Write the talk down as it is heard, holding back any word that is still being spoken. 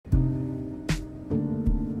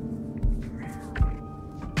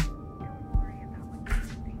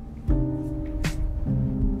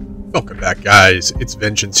Welcome back, guys. It's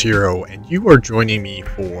Vengeance Hero, and you are joining me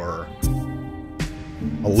for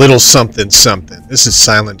a little something something. This is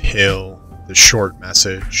Silent Hill, the short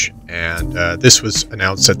message, and this was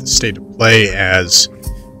announced at the State of Play as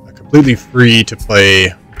a completely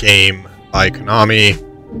free-to-play game by Konami.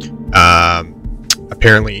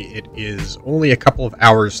 Apparently, it is only a couple of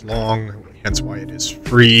hours long, hence why it is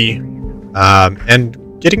free, and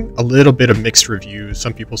getting a little bit of mixed reviews.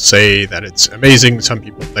 Some people say that it's amazing. Some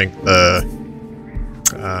people think the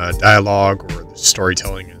dialogue or the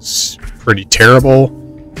storytelling is pretty terrible.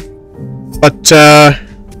 But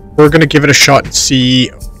we're going to give it a shot and see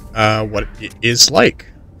what it is like.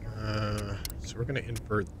 So we're going to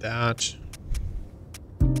invert that.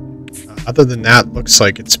 Other than that, looks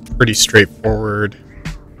like it's pretty straightforward.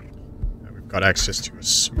 We've got access to a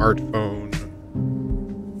smartphone.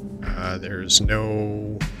 There's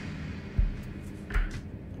no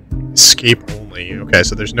escape only. Okay,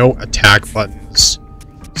 so there's no attack buttons.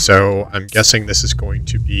 So I'm guessing this is going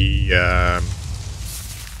to be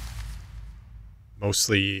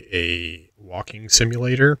mostly a walking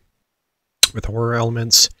simulator with horror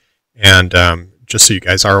elements. And just so you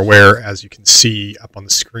guys are aware, as you can see up on the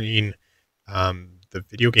screen, the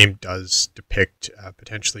video game does depict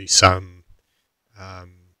potentially some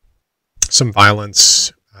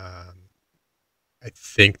violence. I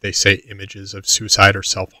think they say images of suicide or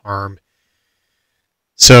self-harm.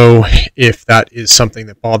 So if that is something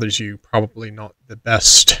that bothers you, probably not the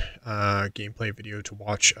best gameplay video to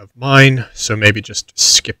watch of mine. So maybe just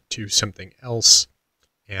skip to something else.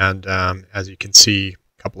 And as you can see,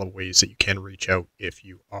 a couple of ways that you can reach out if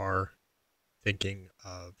you are thinking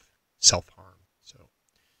of self-harm. So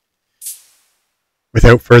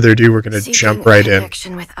without further ado, we're going to jump right in.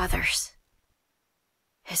 Connection with others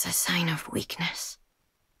is a sign of weakness.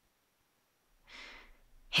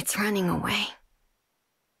 It's running away.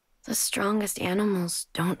 The strongest animals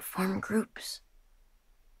don't form groups.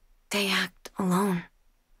 They act alone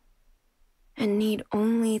and need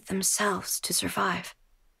only themselves to survive.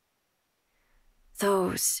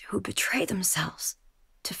 Those who betray themselves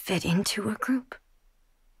to fit into a group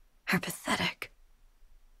are pathetic.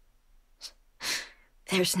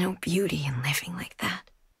 There's no beauty in living like that.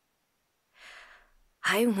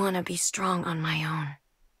 I want to be strong on my own,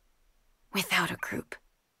 without a group.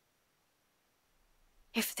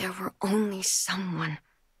 If there were only someone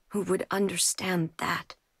who would understand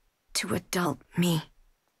that to adult me.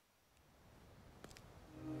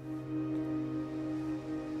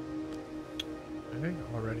 Okay,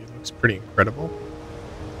 already looks pretty incredible.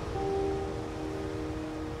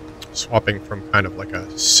 Swapping from kind of like a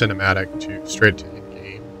cinematic to straight to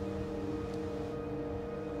in-game.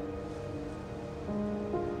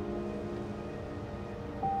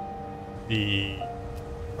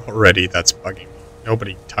 Already that's bugging me.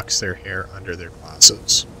 Nobody tucks their hair under their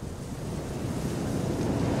glasses.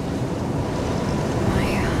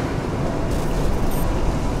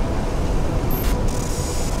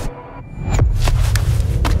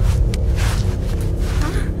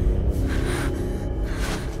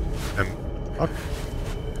 What the fuck?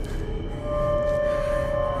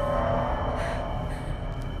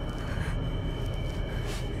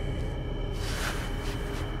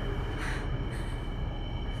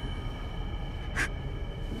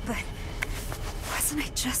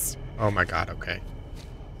 Oh my god, okay.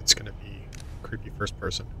 It's gonna be creepy first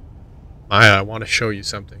person. Maya, I want to show you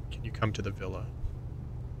something. Can you come to the villa?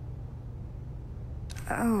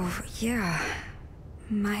 Oh, yeah.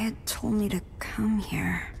 Maya told me to come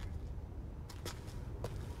here.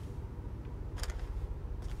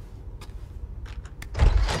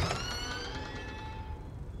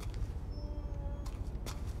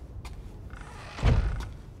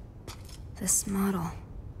 This model.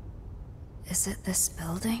 Is it this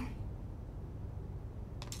building?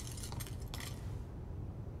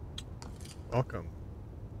 Welcome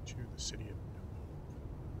to the city of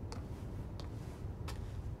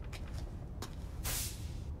Newell.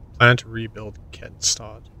 Plan to rebuild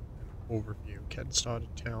Kedstad. An overview. Kedstad,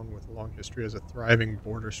 a town with a long history as a thriving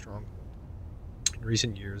border stronghold. In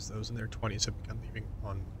recent years, those in their 20s have begun leaving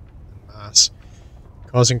en masse,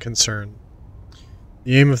 causing concern.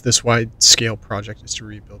 The aim of this wide-scale project is to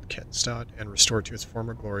rebuild Kedstad and restore it to its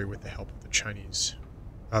former glory with the help of Chinese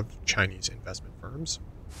investment firms.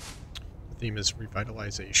 The theme is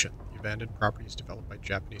revitalization. The abandoned properties developed by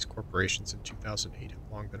Japanese corporations in 2008 have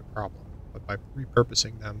long been a problem, but by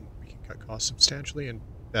repurposing them, we can cut costs substantially and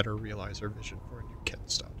better realize our vision for a new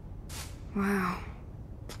Kedstad. Wow.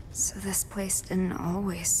 So this place didn't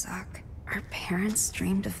always suck. Our parents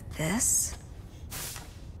dreamed of this?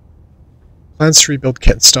 Plans to rebuild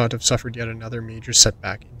Kedstad have suffered yet another major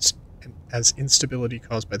setback As instability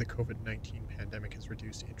caused by the COVID-19 pandemic has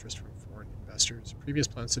reduced interest from foreign investors, previous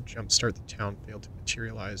plans to jumpstart the town failed to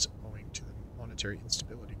materialize owing to the monetary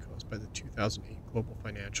instability caused by the 2008 global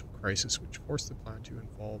financial crisis, which forced the plan to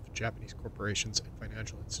involve Japanese corporations and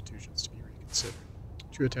financial institutions to be reconsidered.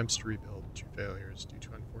 2 attempts to rebuild, 2 failures due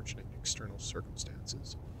to unfortunate external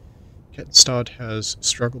circumstances. Kettenstad has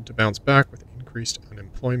struggled to bounce back with increased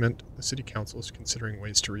unemployment. The city council is considering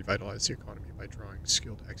ways to revitalize the economy by drawing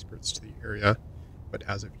skilled experts to the area, but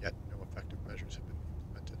as of yet, no effective measures have been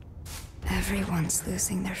implemented. Everyone's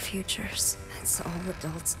losing their futures. That's all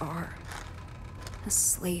adults are. A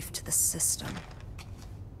slave to the system.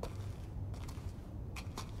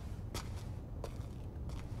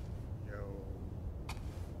 Yo.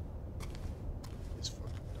 It's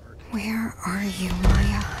fucking dark. Where are you,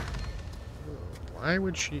 Maya? Why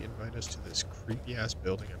would she invite us to this creepy-ass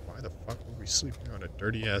building, and why the fuck were we sleeping on a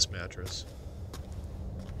dirty-ass mattress?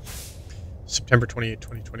 September 28,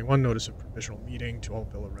 2021, notice of provisional meeting to all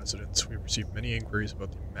villa residents. We have received many inquiries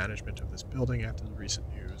about the management of this building after the recent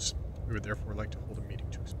news. We would therefore like to hold a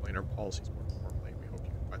meeting to explain our policies more formally. We hope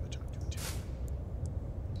you can find the time to attend.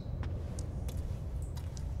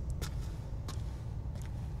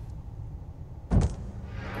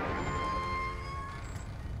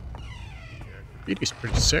 Graffiti's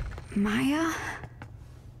pretty sick. Maya?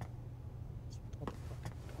 All the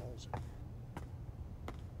fucking dolls in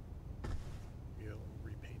here. We'll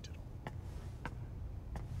repaint it all.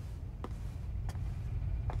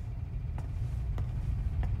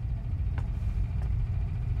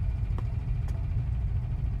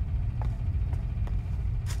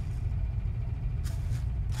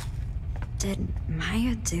 Did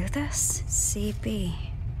Maya do this? CB.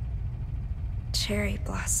 Cherry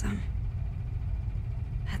blossom.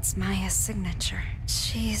 That's Maya's signature.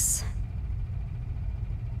 She's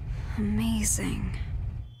amazing.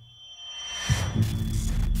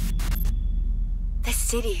 The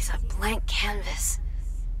city's a blank canvas,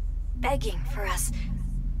 begging for us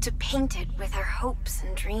to paint it with our hopes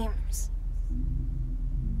and dreams.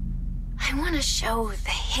 I want to show the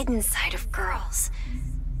hidden side of girls,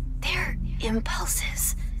 their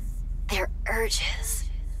impulses, their urges.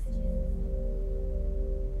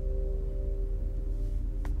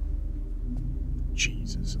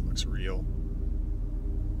 Jesus, it looks real.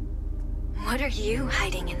 What are you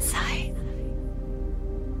hiding inside?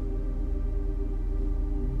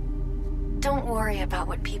 Don't worry about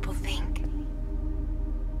what people think.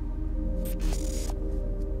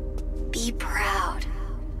 Be proud.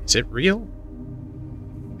 Is it real?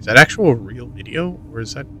 Is that actual real video? Or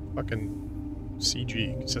is that fucking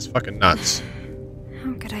CG? Because that's fucking nuts.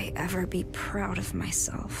 How could I ever be proud of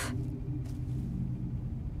myself?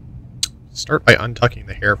 Start by untucking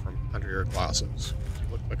the hair from under your glasses. You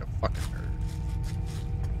look like a fucking nerd.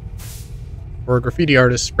 For a graffiti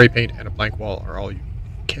artist, spray paint and a blank wall are all you need.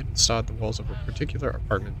 Kettenstad, the walls of a particular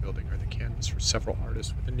apartment building are the canvas for several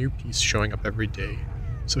artists, with a new piece showing up every day.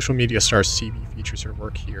 Social media star CB features her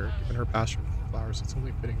work here. Given her passion for flowers, it's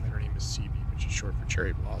only fitting that her name is CB, which is short for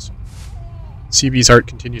cherry blossom. CB's art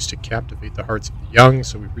continues to captivate the hearts of the young,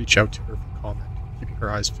 so we reach out to her for comment. Keeping her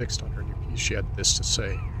eyes fixed on her new piece, she had this to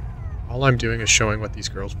say. All I'm doing is showing what these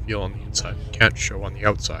girls feel on the inside and can't show on the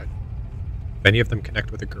outside. If any of them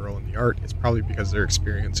connect with a girl in the art, it's probably because they're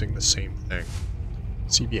experiencing the same thing.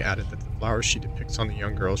 CB added that the flowers she depicts on the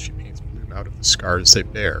young girls she paints bloom out of the scars they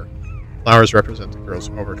bear. Flowers represent the girls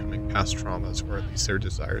overcoming past traumas, or at least their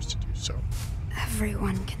desires to do so.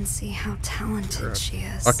 Everyone can see how talented she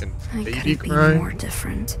is. Fucking I baby couldn't be crying? more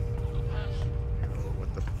different. Oh,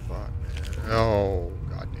 what the fuck, man? Oh,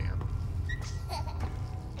 goddamn.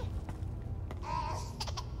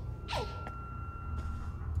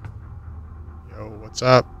 Yo, what's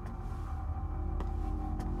up?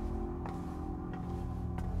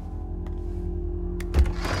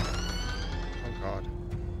 Oh god.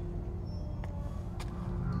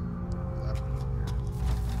 What's happening here?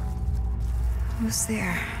 Who's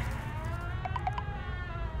there?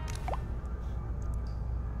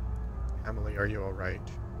 Emily, are you alright?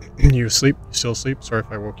 You asleep? You still asleep? Sorry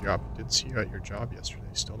if I woke you up. Did see you at your job yesterday.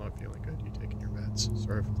 Still not feeling good. You taking your meds?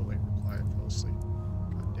 Sorry for the late reply. I fell asleep.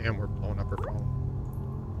 God damn, we're blowing up her phone.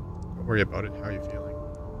 Don't worry about it. How are you feeling?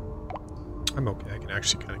 I'm okay. I can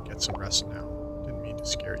actually kind of get some rest now. Didn't mean to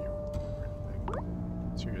scare you or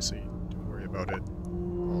anything. Seriously, don't worry about it.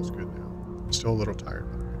 All's good now. I'm still a little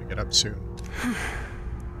tired, but I'm gonna get up soon.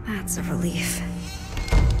 That's a relief.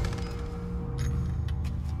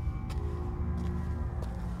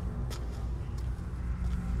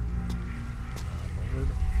 Lord.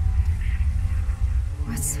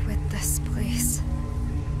 What's with this place?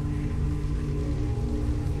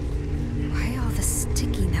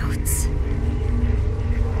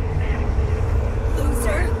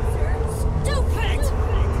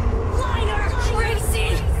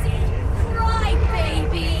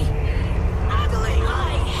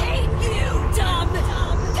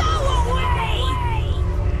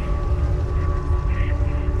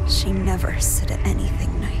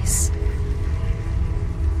 anything nice.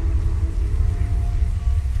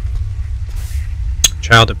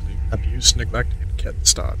 Child abuse, neglect, and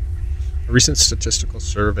Kettenstad. A recent statistical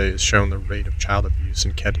survey has shown the rate of child abuse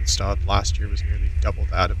in Kettenstad last year was nearly double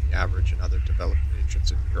that of the average in other developed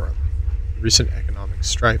regions in Europe. The recent economic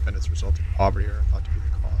strife and its resulting poverty are thought to be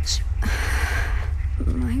the cause.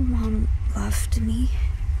 My mom loved me.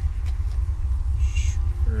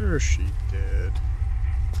 Sure she did.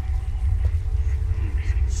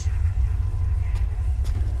 Jesus.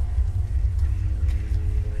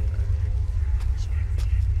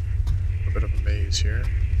 A bit of a maze here.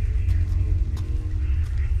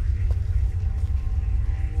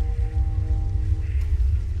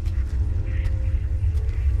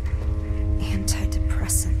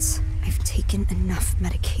 Antidepressants. I've taken enough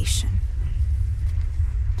medication.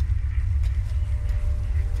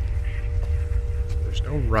 There's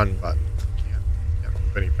no run button. Can't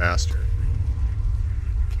move any faster.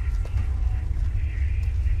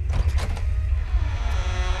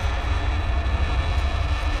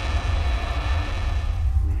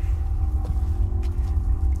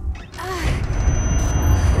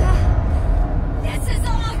 This is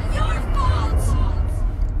all your fault!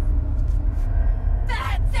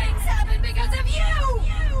 Bad things happen because of you!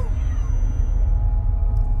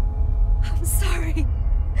 I'm sorry.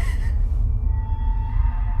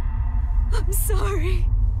 I'm sorry.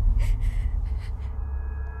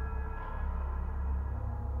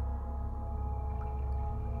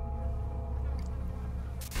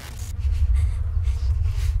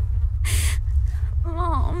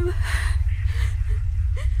 Mom.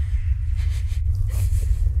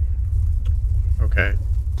 Okay.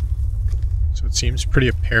 So it seems pretty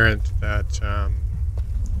apparent that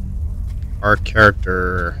our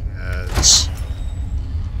character has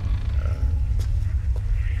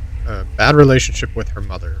a bad relationship with her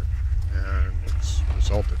mother, and it's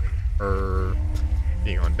resulted in her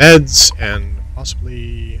being on meds and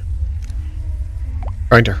possibly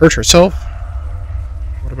trying to hurt herself.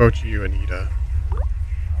 What about you, Anita?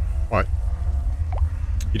 What?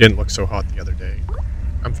 You didn't look so hot the other day.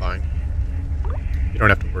 I'm fine. You don't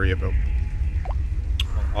have to worry about me.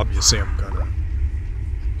 Well, obviously I'm gonna.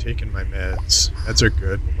 Taking my meds. Meds are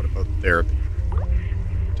good, but what about therapy?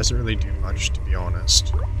 It doesn't really do much, to be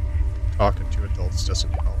honest. Talking to adults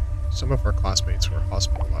doesn't help. Some of our classmates were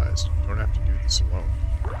hospitalized. You don't have to do this alone.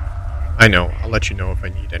 I know, I'll let you know if I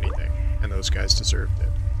need anything, and those guys deserved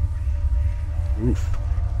it. Oof.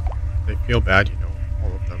 They feel bad, you know,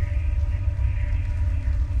 all of them.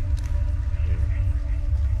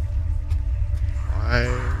 Why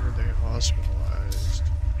were they hospitalized?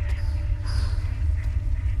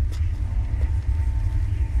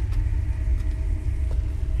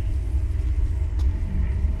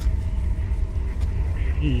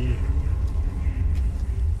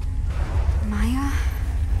 Maya?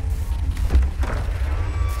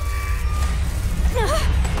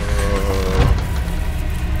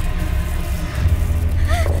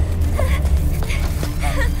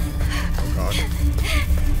 Oh god.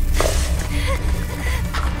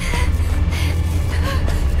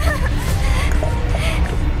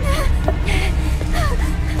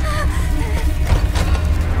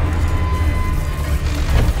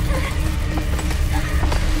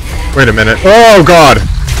 Wait a minute. Oh god!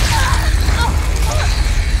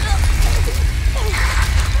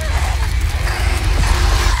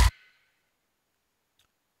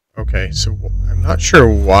 Okay, so I'm not sure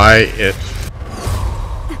why it...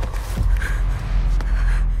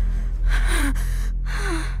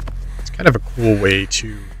 It's kind of a cool way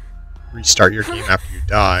to restart your game after you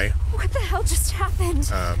die. What the hell just happened?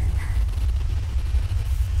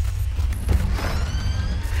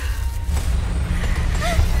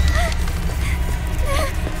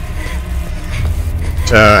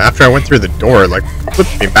 After I went through the door, it, like,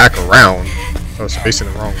 flipped me back around. So I was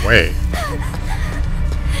facing the wrong way.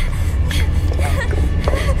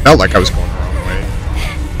 Felt like I was going the wrong way.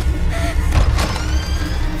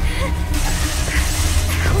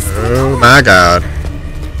 Oh my god.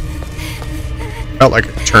 Felt like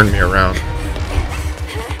it turned me around.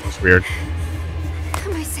 It was weird.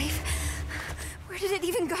 Am I safe? Where did it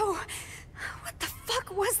even go? What the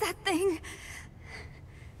fuck was that thing?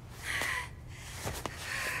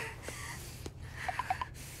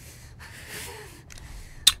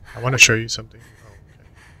 I want to show you something. Oh, okay.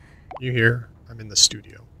 You here? I'm in the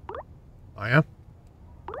studio. Maya?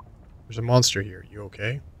 There's a monster here. You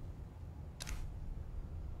okay?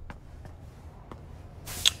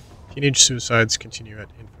 Teenage suicides continue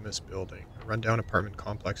at infamous building. A rundown apartment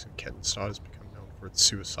complex in Kettenstad has become known for its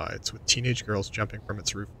suicides, with teenage girls jumping from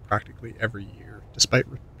its roof practically every year. Despite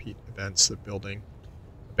repeat events, the building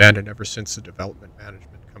abandoned ever since the development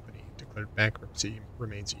management company declared bankruptcy,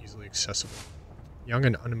 remains easily accessible. Young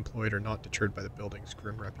and unemployed are not deterred by the building's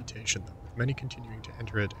grim reputation, though, with many continuing to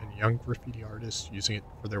enter it and young graffiti artists using it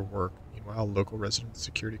for their work. Meanwhile, local residents'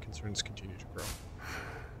 security concerns continue to grow.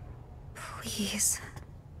 Please.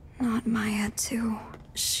 Not Maya, too.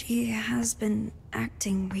 She has been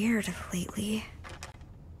acting weird lately.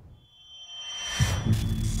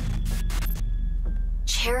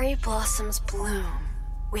 Cherry blossoms bloom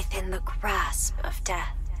within the grasp of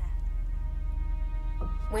death.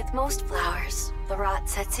 With most flowers, the rot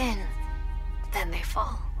sets in, then they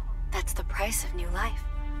fall. That's the price of new life.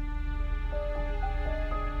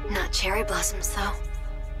 Not cherry blossoms, though.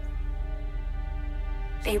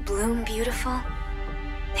 They bloom beautiful,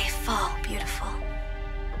 they fall beautiful.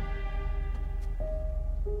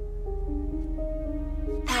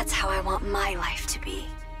 That's how I want my life to be.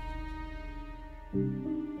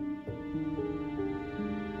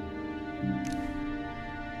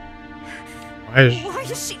 Why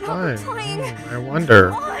is she not replying? I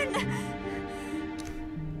wonder. Come on!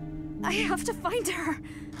 I have to find her.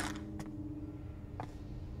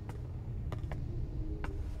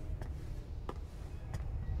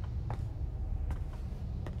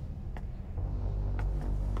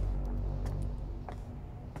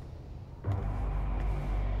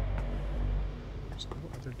 There's no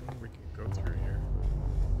other door we can go through here.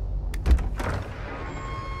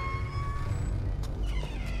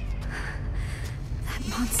 That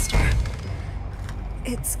monster.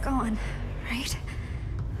 It's gone, right?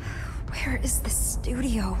 Where is the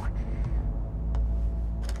studio?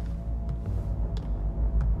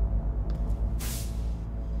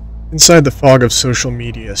 Inside the fog of social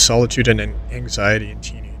media, solitude and anxiety in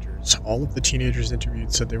teenagers. All of the teenagers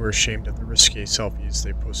interviewed said they were ashamed of the risque selfies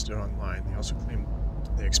they posted online. They also claimed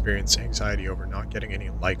they experienced anxiety over not getting any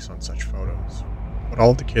likes on such photos. What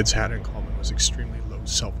all of the kids had in common was extremely low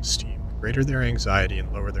self-esteem. The greater their anxiety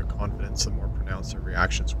and lower their confidence, the more pronounced their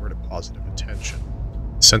reactions were to positive attention.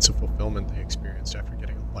 The sense of fulfillment they experienced after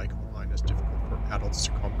getting a like online is difficult for adults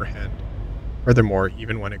to comprehend. Furthermore,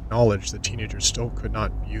 even when acknowledged, the teenagers still could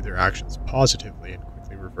not view their actions positively and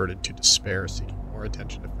quickly reverted to despair, seeking more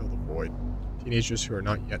attention to fill the void. Teenagers who are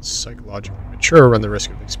not yet psychologically mature run the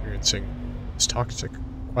risk of experiencing this toxic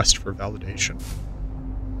quest for validation.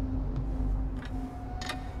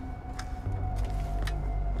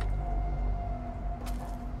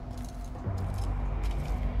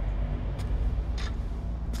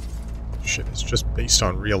 Shit, it's just based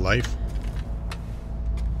on real life.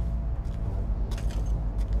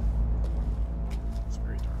 It's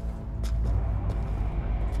very dark.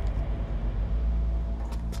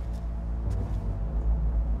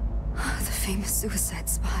 The famous suicide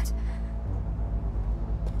spot.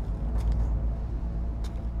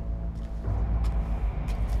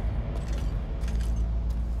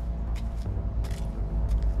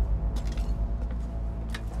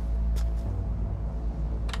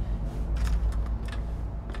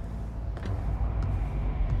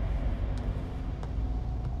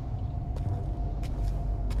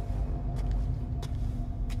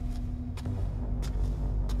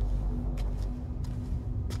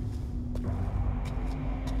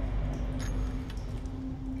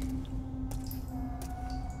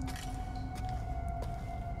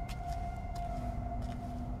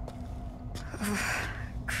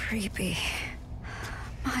 Creepy.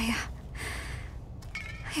 Maya,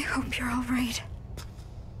 I hope you're all right.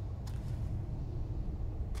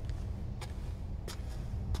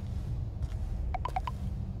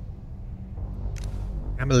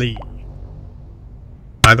 Emily.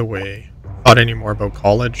 By the way, thought any more about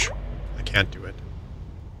college? I can't do it.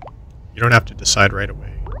 You don't have to decide right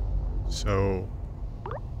away. So,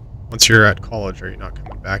 once you're at college, are you not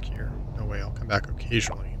coming back here? No way, I'll come back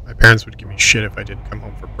occasionally. My parents would give me shit if I didn't come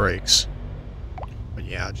home for breaks. But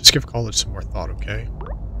yeah, just give college some more thought, okay?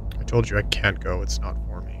 I told you I can't go, it's not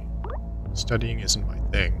for me. Studying isn't my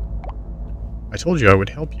thing. I told you I would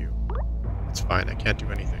help you. It's fine, I can't do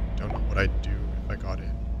anything. Don't know what I'd do if I got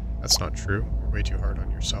in. That's not true. You're way too hard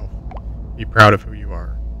on yourself. Be proud of who you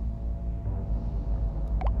are.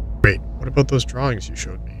 Wait, what about those drawings you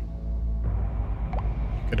showed me?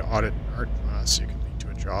 You could audit an art class, you could lead to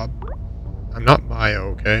a job. I'm not Maya,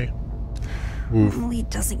 okay? Oof. Emily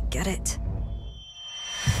doesn't get it.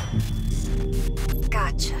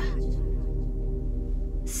 Gotcha.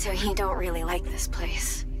 So you don't really like this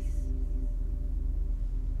place.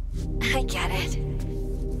 I get it.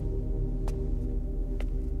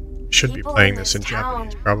 Should be People playing in this in town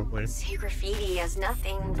Japanese, probably. See graffiti as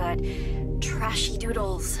nothing but trashy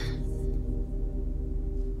doodles.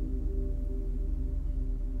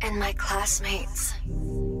 And my classmates,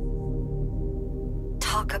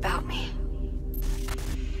 talk about me.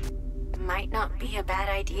 Might not be a bad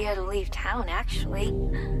idea to leave town, actually.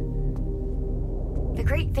 The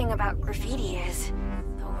great thing about graffiti is,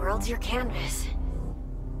 the world's your canvas.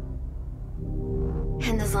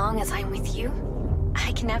 And as long as I'm with you,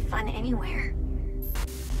 I can have fun anywhere.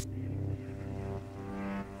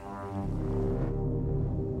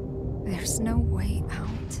 There's no way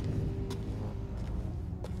out.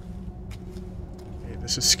 Okay,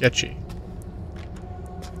 this is sketchy.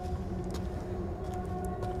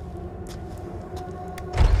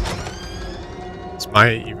 Is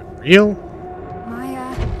Maya even real?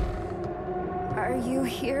 Maya, are you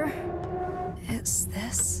here? Is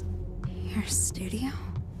this your studio?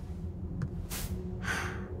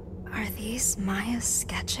 Are these Maya's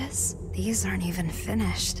sketches? These aren't even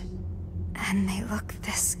finished. And they look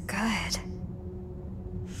this good.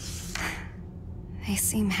 They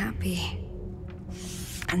seem happy.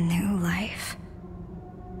 A new life.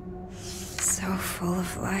 So full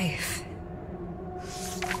of life.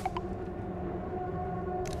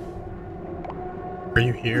 Are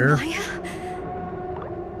you here? Maya?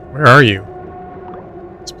 Where are you?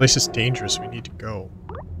 This place is dangerous. We need to go.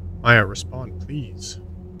 Maya, respond, please.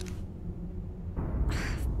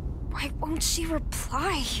 Why won't she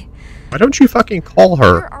reply? Why don't you fucking call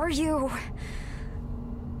her? Where are you?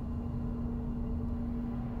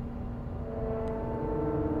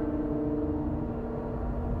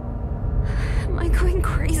 Am I going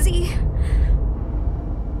crazy?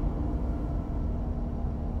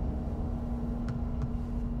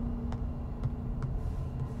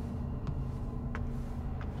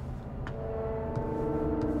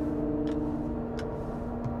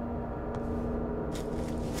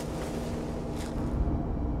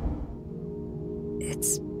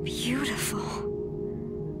 It's beautiful.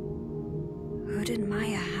 Who did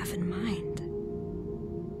Maya have in mind?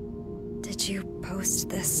 Did you post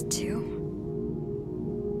this too?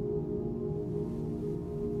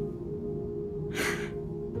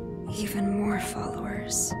 Even more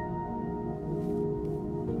followers.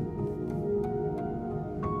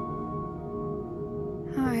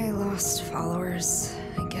 I lost followers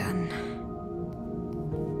again.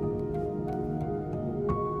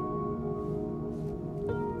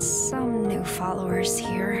 Some new followers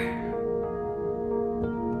here.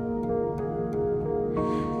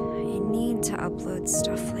 I need to upload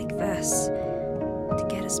stuff like this to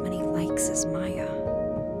get as many likes as Maya.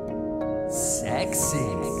 Sexy.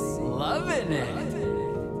 Loving it.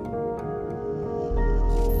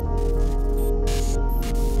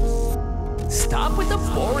 Stop with the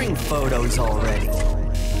boring photos already.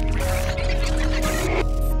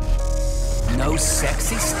 No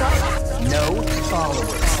sexy stuff, no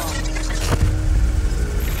followers.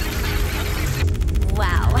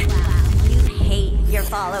 Wow, you hate your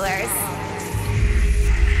followers.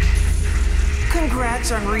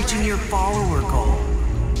 Congrats on reaching your follower goal.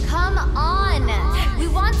 Come on! We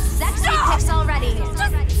want sexy pics already!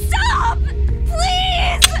 Just stop!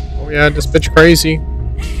 Please! Oh yeah, this bitch crazy.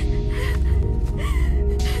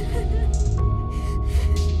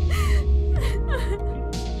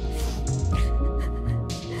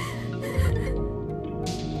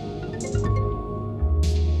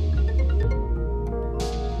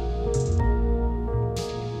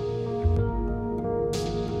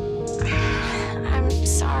 I'm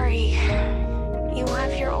sorry. You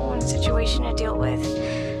have your own situation to deal with.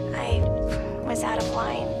 I was out of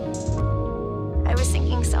line. I was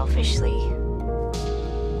thinking selfishly.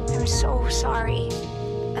 I'm so sorry.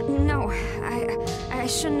 No, I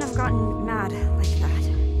shouldn't have gotten mad like that.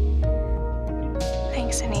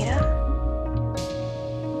 Thanks, Anita.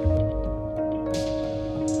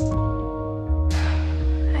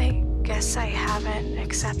 I guess I haven't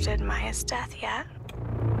accepted Maya's death yet.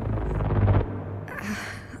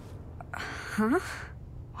 Huh?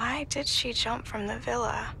 Why did she jump from the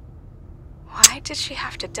villa? Why did she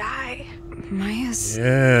have to die? Maya's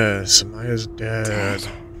Yes, Maya's dead.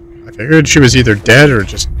 I figured she was either dead or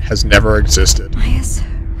just has never existed. Maya's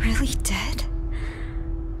really dead?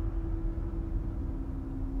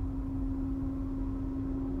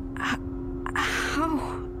 How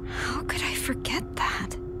could I forget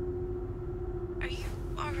that? Are you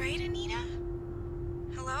alright, Anita?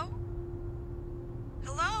 Hello?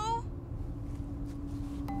 Hello?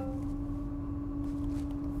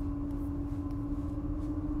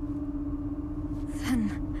 Then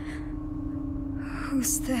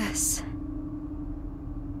who's this?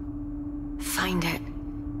 Find it.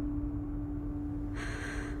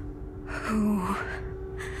 Who?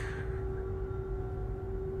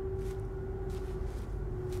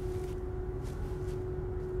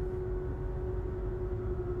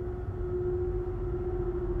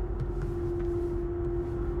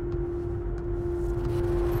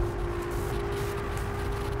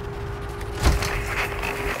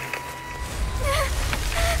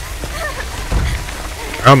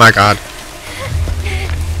 Oh my god.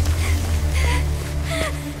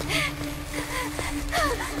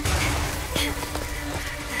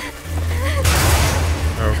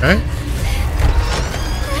 Okay.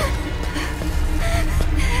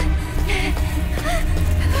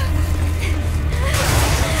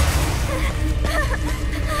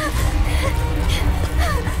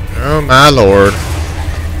 Oh my lord.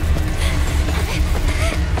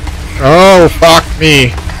 Oh, fuck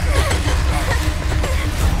me.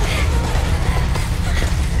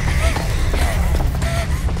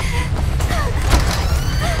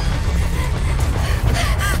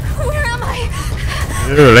 Where am I?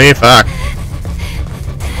 Holy fuck.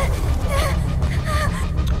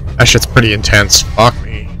 That shit's pretty intense. Fuck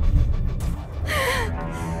me.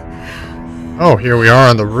 Oh, here we are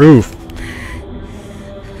on the roof.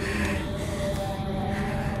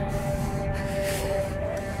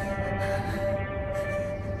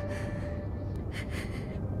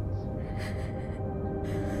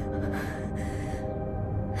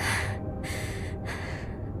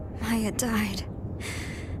 Maya died.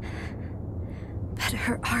 But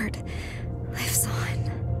her art lives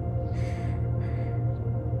on.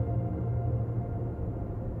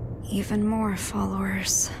 Even more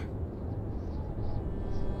followers.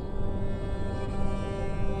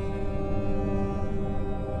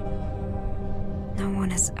 No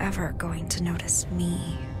one is ever going to notice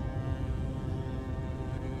me.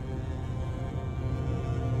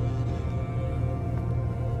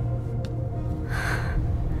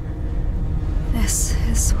 This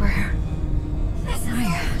is where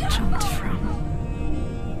Maya jumped from.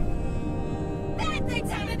 Bad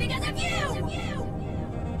things happen because of you!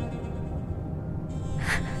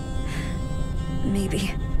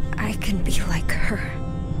 Maybe I can be like her.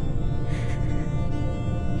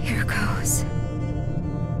 Here goes.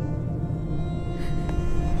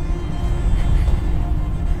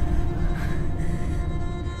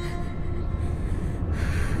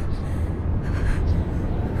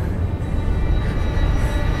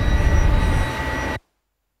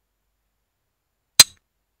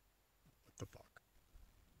 What the fuck?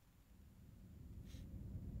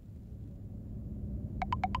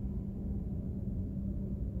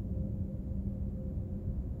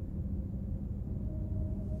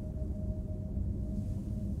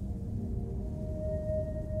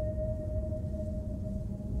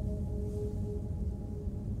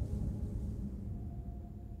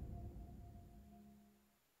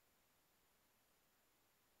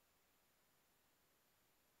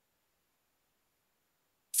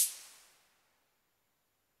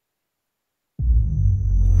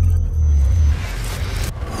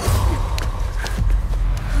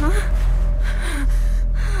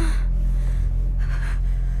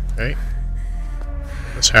 Okay.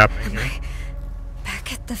 What's happening here?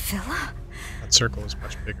 Back at the villa? That circle is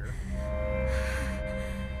much bigger.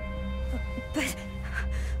 But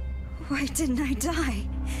why didn't I die?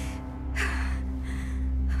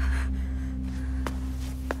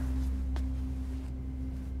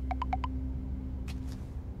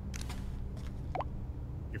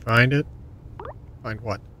 You find it? Find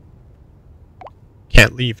what?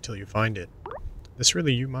 Can't leave till you find it. This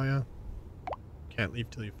really you, Maya? Can't leave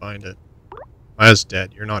till you find it. Maya's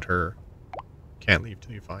dead. You're not her. Can't leave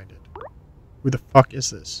till you find it. Who the fuck is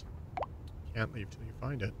this? Can't leave till you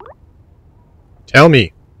find it. Tell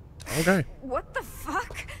me. Okay. What the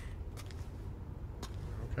fuck?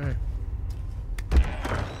 Okay.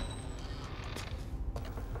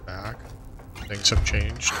 Back. Things have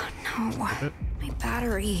changed. No, A bit. my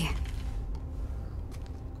battery.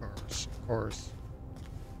 Of course, of course.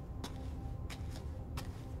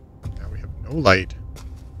 Now we have no light.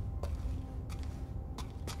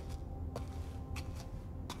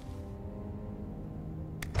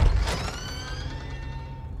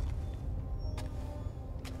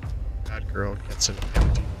 That girl gets an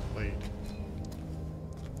empty plate.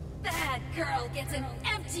 Bad girl gets an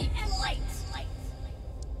empty plate!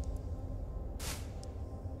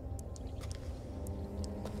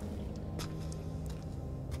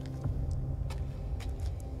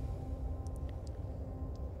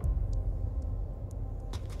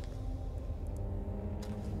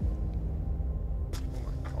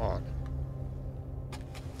 God.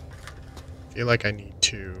 I feel like I need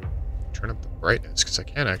to turn up the brightness because I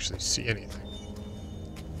can't actually see anything.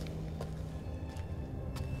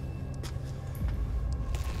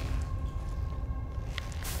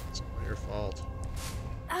 It's all your fault.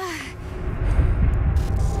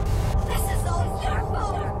 This is all your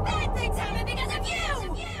fault! Bad things happen because of you!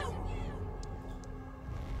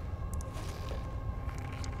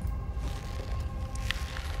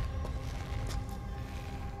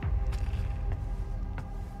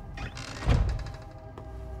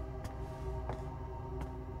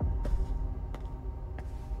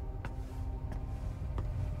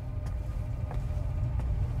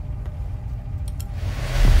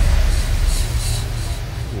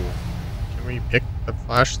 the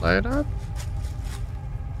flashlight up?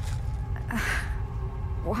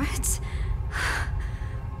 What?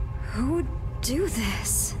 Who would do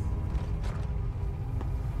this?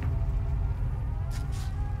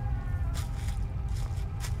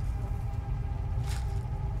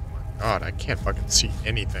 Oh my god, I can't fucking see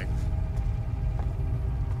anything.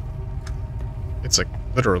 It's like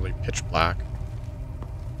literally pitch black.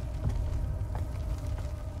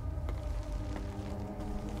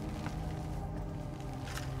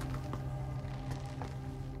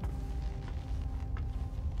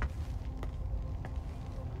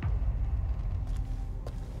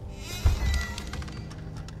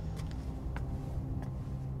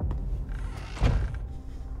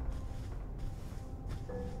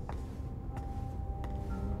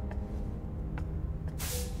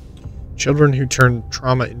 Children Who Turn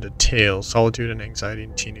Trauma into Tales, Solitude and Anxiety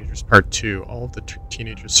in Teenagers, Part 2. All of the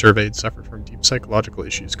teenagers surveyed suffered from deep psychological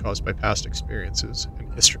issues caused by past experiences,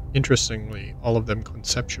 and interestingly, all of them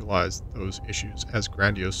conceptualized those issues as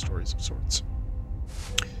grandiose stories of sorts.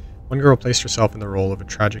 One girl placed herself in the role of a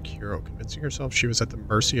tragic hero, convincing herself she was at the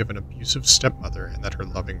mercy of an abusive stepmother and that her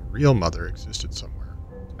loving real mother existed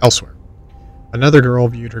elsewhere. Another girl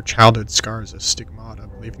viewed her childhood scars as stigmata,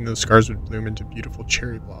 believing those scars would bloom into beautiful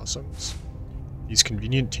cherry blossoms. These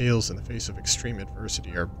convenient tales in the face of extreme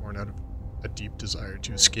adversity are born out of a deep desire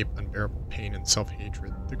to escape unbearable pain and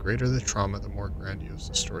self-hatred. The greater the trauma, the more grandiose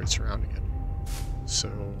the story surrounding it. So,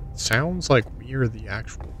 it sounds like we are the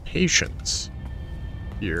actual patients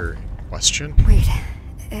here in question. Wait,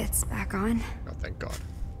 it's back on? Oh, thank God.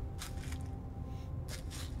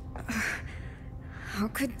 How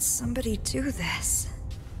could somebody do this?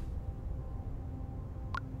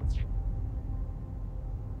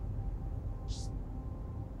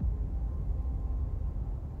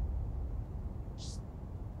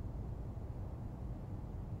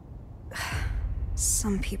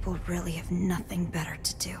 Some people really have nothing better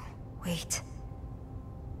to do. Wait.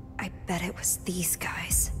 I bet it was these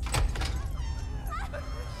guys.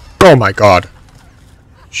 Oh my God.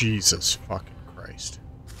 Jesus fucking Christ.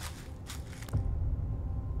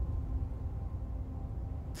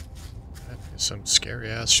 That is some scary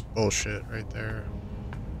ass bullshit right there.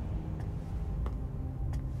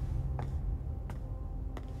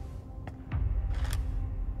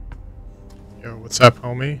 Yo, what's up,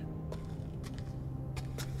 homie?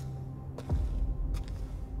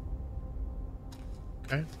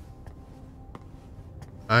 Okay.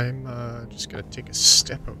 I'm just gonna take a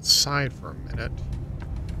step outside for a minute.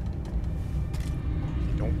 If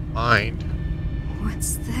you don't mind.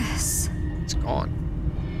 What's this? It's gone.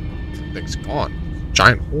 Something's gone. There's a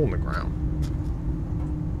giant hole in the ground.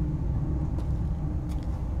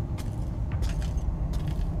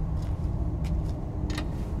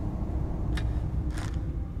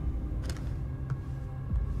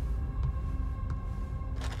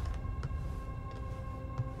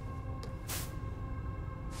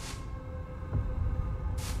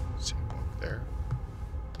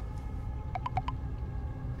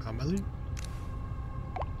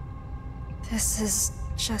 This is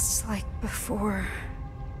just like before.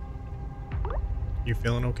 You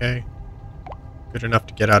feeling okay? Good enough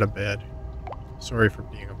to get out of bed. Sorry for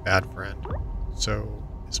being a bad friend. So,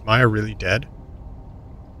 is Maya really dead?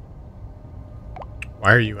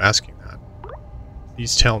 Why are you asking that?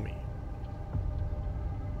 Please tell me.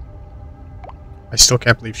 I still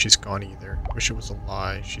can't believe she's gone either. Wish it was a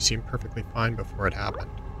lie. She seemed perfectly fine before it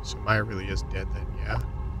happened. So Maya really is dead then, yeah?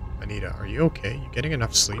 Anita, are you okay? You getting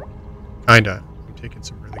enough sleep? Kinda. I'm taking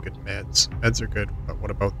some really good meds. Meds are good, but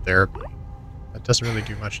what about therapy? That doesn't really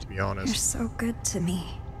do much, to be honest. You're so good to me,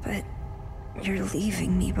 but you're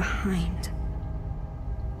leaving me behind.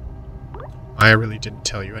 Maya really didn't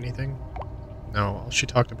tell you anything? No, all she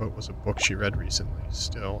talked about was a book she read recently.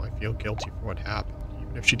 Still, I feel guilty for what happened.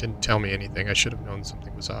 Even if she didn't tell me anything, I should have known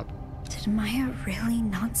something was up. Did Maya really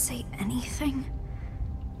not say anything?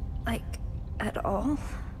 Like, at all?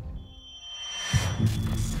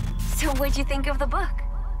 So what'd you think of the book?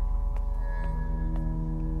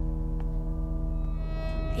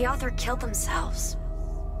 The author killed themselves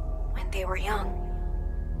when they were young.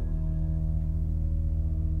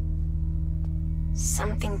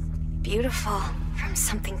 Something beautiful from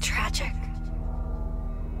something tragic.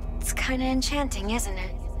 It's kinda enchanting, isn't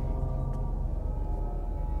it?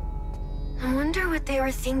 I wonder what they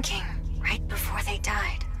were thinking right before they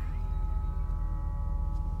died.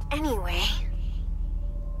 Anyway,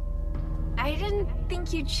 I didn't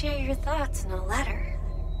think you'd share your thoughts in a letter.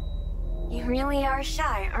 You really are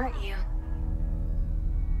shy, aren't you?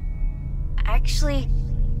 I actually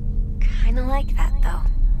kinda like that, though.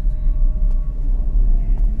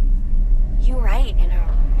 You write in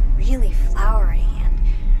a really flowery and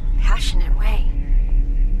passionate way.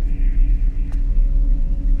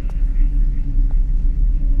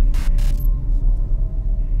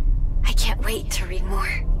 I can't wait to read more.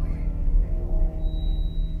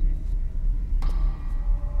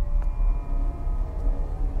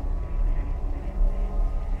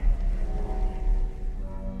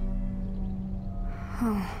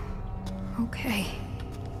 Oh, okay.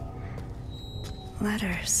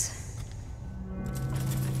 Letters.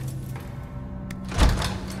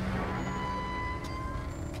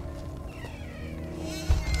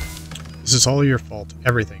 This is all your fault.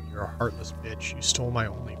 Everything. You're a heartless bitch. You stole my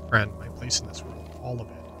only friend, my place in this world. All of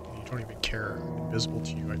it. And you don't even care. I'm invisible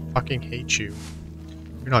to you. I fucking hate you.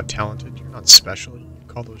 You're not talented. You're not special. You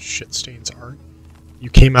call those shit stains art. You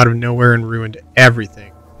came out of nowhere and ruined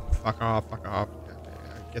everything. Fuck off. Fuck off.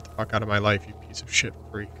 Get the fuck out of my life, you piece of shit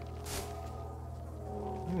freak.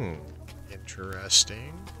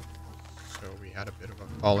 Interesting. So we had a bit of a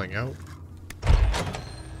falling out.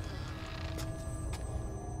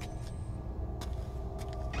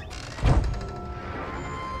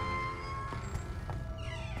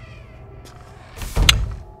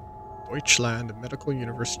 Deutschland Medical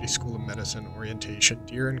University School of Medicine Orientation.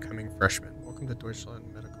 Dear incoming freshmen, welcome to Deutschland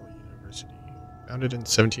Medical University. Founded in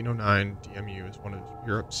 1709, DMU is one of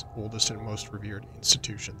Europe's oldest and most revered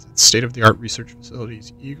institutions. Its state-of-the-art research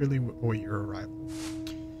facilities eagerly await your arrival.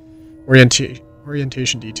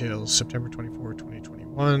 Orientation details, September 24,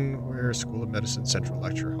 2021, where School of Medicine Central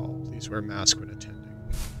Lecture Hall. Please wear a mask when attending.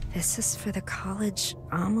 This is for the college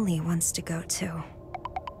Amelie wants to go to.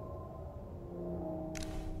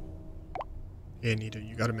 Hey Anita,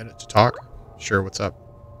 you got a minute to talk? Sure, what's up?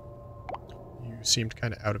 You seemed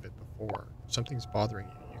kind of out of it before. If something's bothering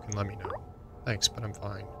you, you can let me know. Thanks, but I'm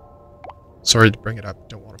fine. Sorry to bring it up,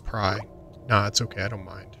 don't want to pry. Nah, it's okay, I don't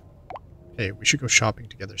mind. Hey, we should go shopping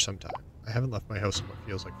together sometime. I haven't left my house in what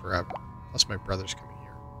feels like forever. Plus my brother's coming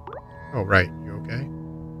here. Oh, right, you okay?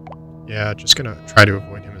 Yeah, just gonna try to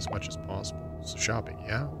avoid him as much as possible. So shopping,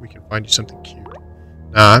 yeah? We can find you something cute.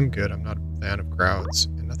 Nah, I'm good, I'm not a fan of crowds,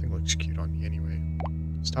 and nothing looks cute on me anyway.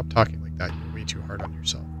 Stop talking like that, you're way too hard on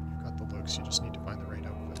yourself. You've got the looks, you just need to find the right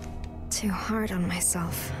outfit. Too hard on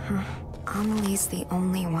myself, huh? Amelie's the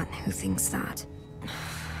only one who thinks that.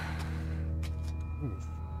 Oof.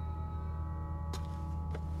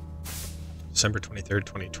 December 23rd,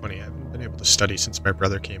 2020. I haven't been able to study since my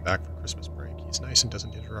brother came back from Christmas break. He's nice and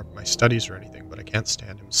doesn't interrupt my studies or anything, but I can't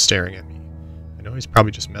stand him staring at me. I know he's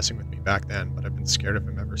probably just messing with me back then, but I've been scared of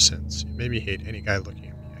him ever since. It made me hate any guy looking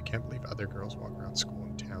at me. I can't believe other girls walk around school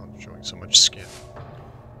and town showing so much skin.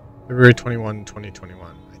 February 21,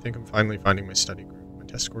 2021. I think I'm finally finding my study group. My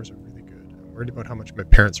test scores are really good. I'm worried about how much my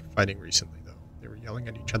parents are fighting recently, though. They were yelling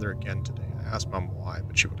at each other again today. I asked Mom why,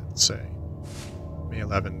 but she wouldn't say. May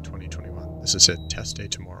 11, 2021. This is it. Test day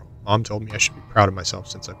tomorrow. Mom told me I should be proud of myself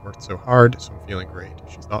since I've worked so hard, so I'm feeling great.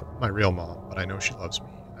 She's not my real mom, but I know she loves me,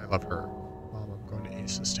 and I love her. Mom, I'm going to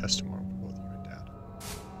ace this test tomorrow for both you and Dad.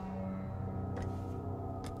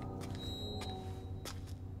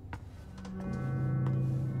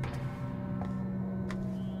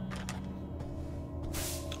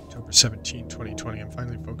 October 17, 2020. I'm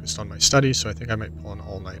finally focused on my studies, so I think I might pull an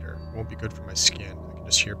all-nighter. It won't be good for my skin. I can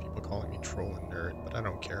just hear people calling me troll and nerd, but I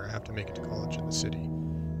don't care. I have to make it to college in the city.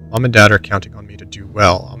 Mom and Dad are counting on me to do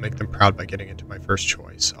well. I'll make them proud by getting into my first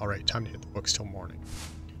choice. Alright, time to hit the books till morning.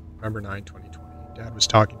 November 9, 2020. Dad was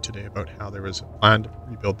talking today about how there was a plan to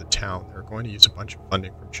rebuild the town. They were going to use a bunch of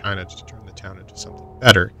funding from China to turn the town into something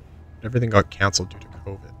better, but everything got cancelled due to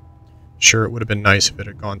COVID. Sure, it would have been nice if it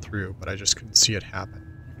had gone through, but I just couldn't see it happen,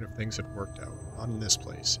 even if things had worked out. Not in this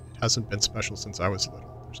place. It hasn't been special since I was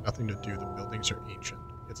little. There's nothing to do. The buildings are ancient.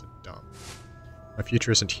 It's a dump. My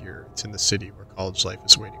future isn't here. It's in the city where college life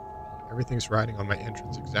is waiting for me. Everything's riding on my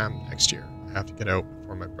entrance exam next year. I have to get out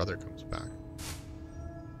before my brother comes back.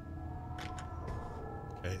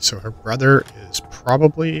 Okay, so her brother is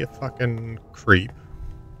probably a fucking creep.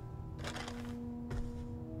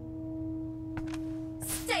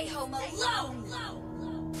 Stay home alone!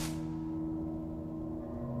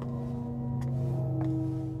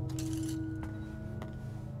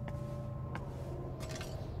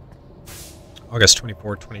 August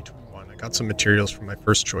 24, 2021. I got some materials from my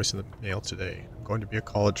first choice in the mail today. I'm going to be a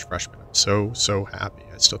college freshman. I'm so happy.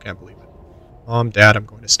 I still can't believe it. Mom, Dad, I'm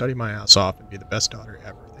going to study my ass off and be the best daughter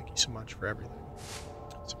ever. Thank you so much for everything.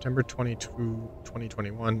 September 22,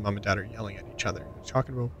 2021. Mom and Dad are yelling at each other. They're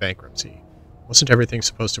talking about bankruptcy. Wasn't everything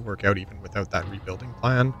supposed to work out even without that rebuilding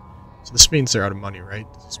plan? So this means they're out of money, right?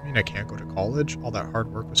 Does this mean I can't go to college? All that hard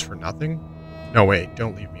work was for nothing? No way,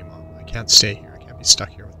 don't leave me, Mom. I can't stay here. I can't be stuck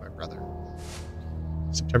here with my brother.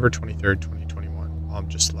 September 23rd, 2021. Mom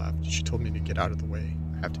just left. She told me to get out of the way.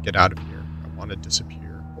 I have to get out of here. I want to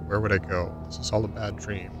disappear. But where would I go? This is all a bad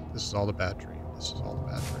dream. This is all a bad dream. This is all a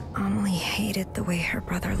bad dream. Amelie hated the way her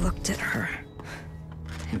brother looked at her.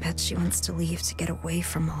 I bet she wants to leave to get away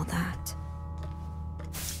from all that.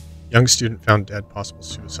 Young student found dead, possible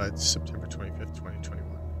suicide, September 25th,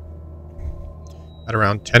 2021. At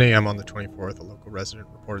around 10 a.m. on the 24th, a local resident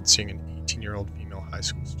reported seeing an 18-year-old female high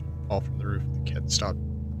school student fall from the roof of the Kedstad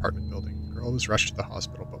apartment building. The girl was rushed to the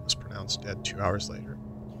hospital but was pronounced dead 2 hours later.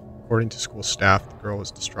 According to school staff, the girl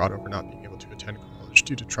was distraught over not being able to attend college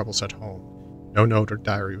due to troubles at home. No note or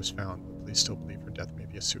diary was found, but police still believe her death may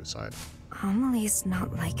be a suicide. Amelie's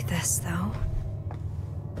not like this, though.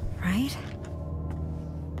 Right?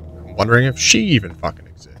 I'm wondering if she even fucking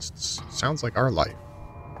exists. Sounds like our life.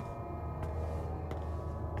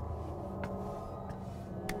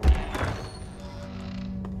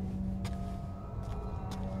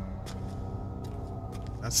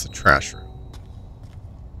 That's the trash room.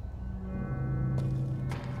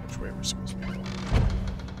 Which way we're supposed to be going?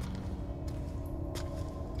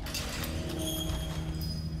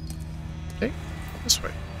 Okay, this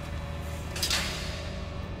way.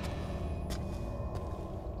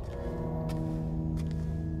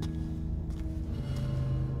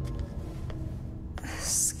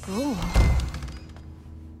 School.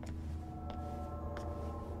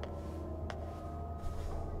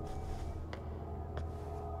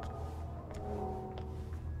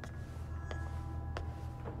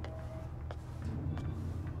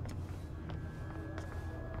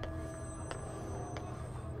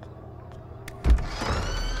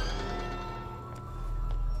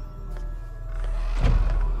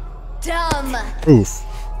 Dumb. Oof.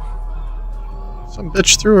 Some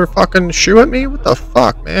bitch threw her fucking shoe at me? What the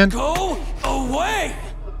fuck, man? Go away!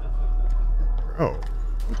 Bro,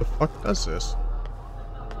 who the fuck does this?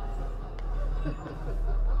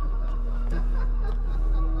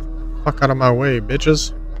 Fuck out of my way,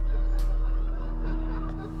 bitches.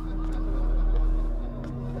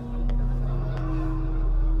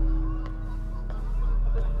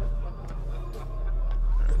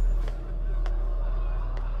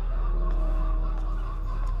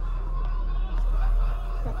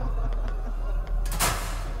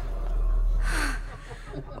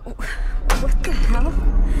 What the hell?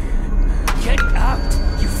 Get out,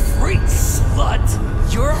 you freak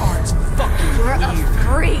slut! Your art's fucking You're a weird.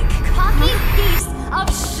 freak. Cocky piece of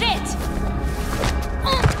shit.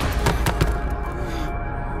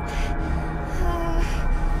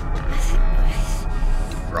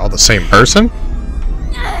 We're all the same person?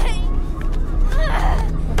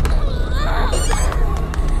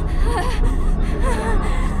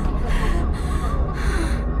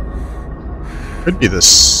 Could be the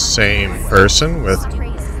same person with... Crazy.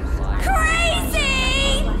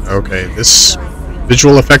 Okay, this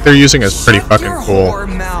visual effect they're using is pretty fucking Your cool. whore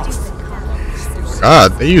mouth.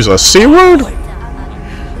 God, they use a C word?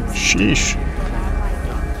 Sheesh.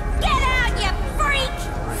 Get out, you freak.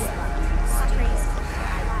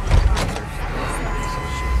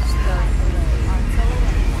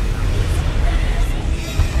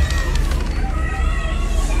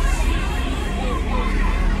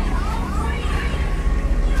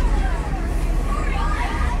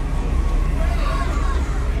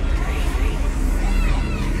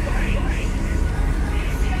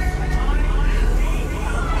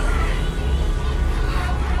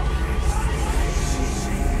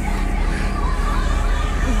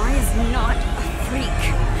 Maya's not a freak.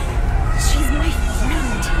 She's my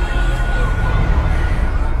friend.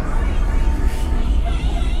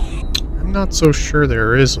 I'm not so sure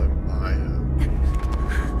there is a Maya.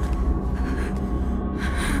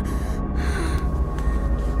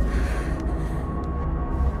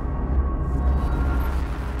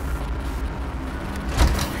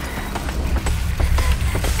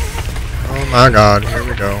 Oh my god, here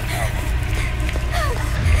we go.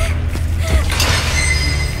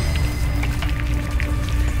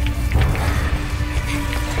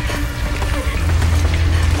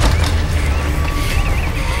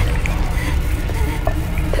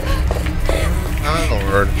 My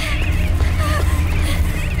lord.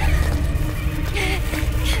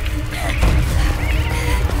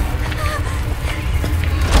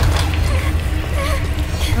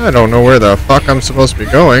 I don't know where the fuck I'm supposed to be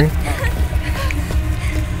going.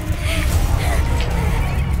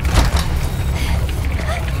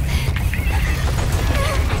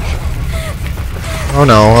 Oh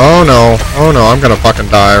no, oh no, oh no, I'm gonna fucking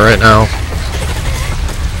die right now.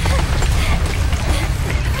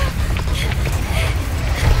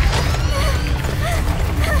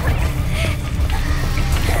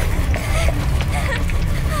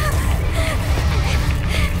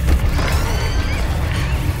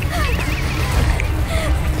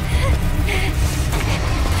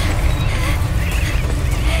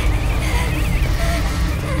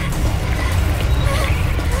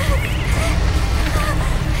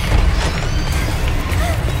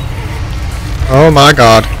 Oh my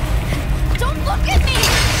god. Don't look at me!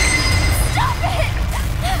 Stop it!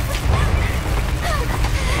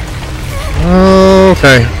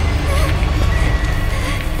 Okay.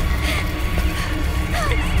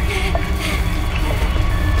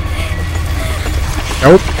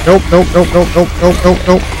 Nope, nope, nope, nope, nope, nope, nope, nope,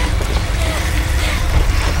 nope.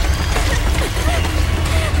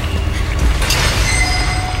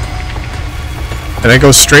 Can I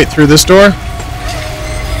go straight through this door?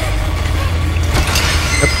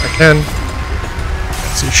 Yep, I can.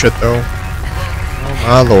 Can't see shit though. Oh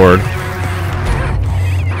my lord.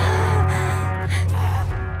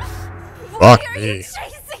 Fuck Why are me. you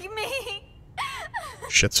chasing me?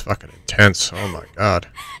 Shit's fucking intense. Oh my god.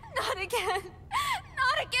 Not again.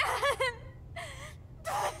 Not again.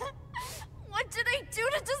 What did I do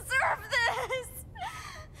to deserve this?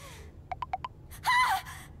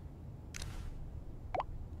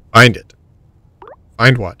 Find it.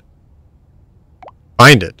 Find what?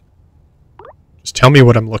 Find it. Just tell me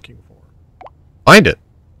what I'm looking for. Find it.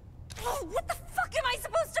 What the fuck am I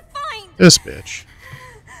supposed to find? This bitch.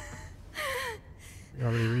 You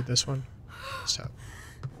already read this one? Let's have.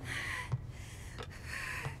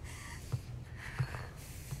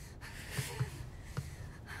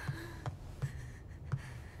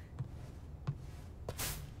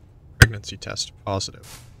 Pregnancy test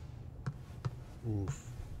positive. Oof.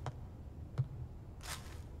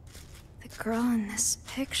 The girl in this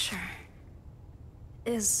picture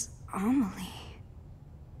is Amelie.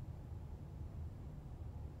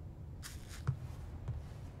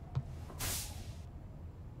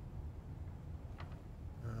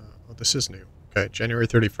 Oh, this is new. Okay, January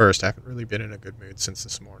 31st. I haven't really been in a good mood since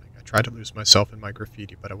this morning. I tried to lose myself in my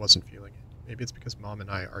graffiti, but I wasn't feeling it. Maybe it's because Mom and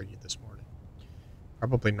I argued this morning.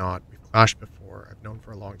 Probably not. We've clashed before. I've known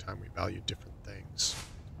for a long time we value different things.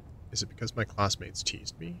 Is it because my classmates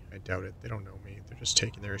teased me? I doubt it. They don't know me. They're just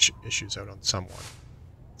taking their issues out on someone.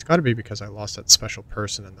 It's gotta be because I lost that special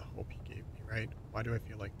person and the hope he gave me, right? Why do I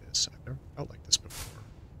feel like this? I've never felt like this before.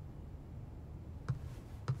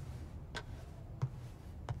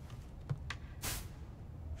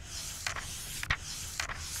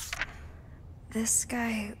 This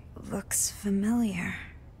guy looks familiar.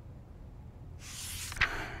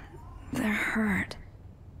 They're hurt.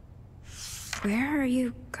 Where are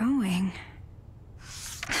you going?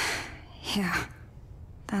 Yeah,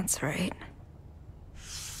 that's right.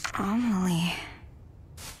 Amelie.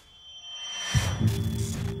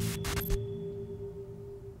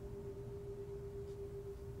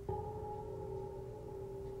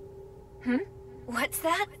 What's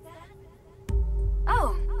that?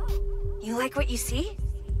 Oh, you like what you see?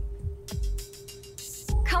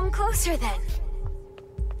 Come closer then.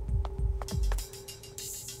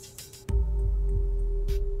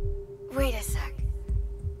 Wait a sec.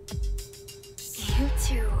 You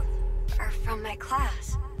two are from my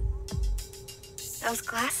class. Those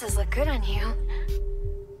glasses look good on you.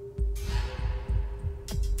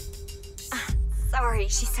 Sorry,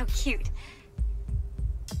 she's so cute.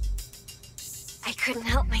 I couldn't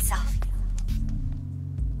help myself.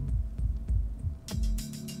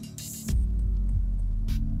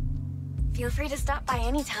 Feel free to stop by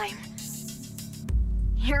anytime.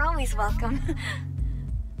 You're always welcome.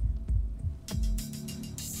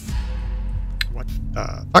 What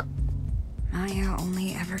the fuck? Maya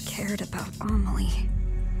only ever cared about Amelie.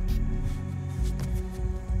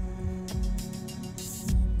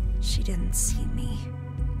 She didn't see me.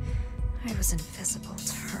 I was invisible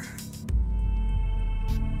to her.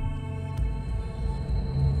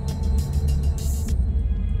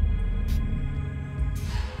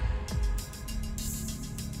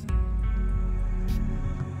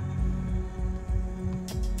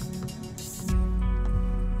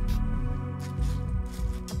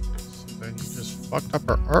 So then you just fucked up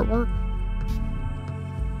her artwork?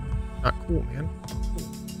 Not cool, man.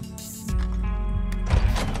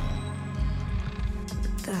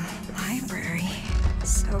 The library.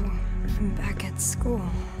 So, I'm back at school.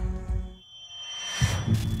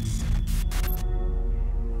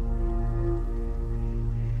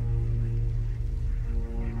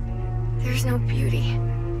 There's no beauty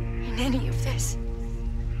in any of this.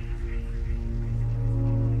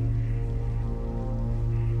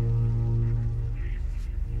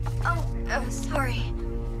 Oh, sorry.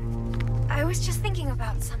 I was just thinking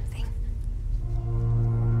about something.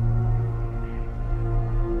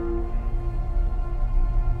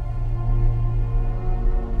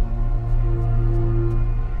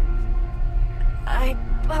 I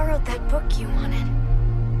borrowed that book you wanted.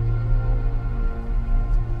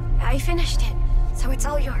 I finished it, so it's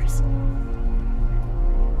all yours.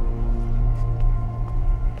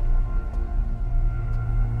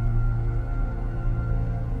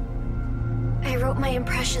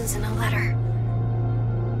 instructions in a letter.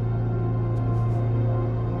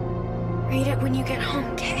 Read it when you get home,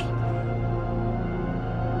 okay?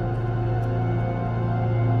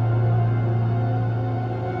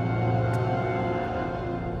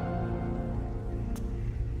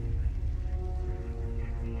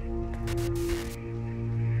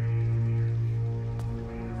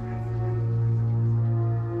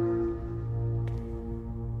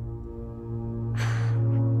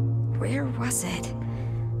 Where was it?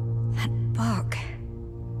 That book.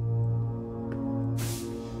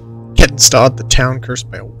 Kettenstad, the town cursed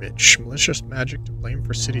by a witch. Malicious magic to blame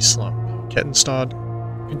for city slump. Kettenstad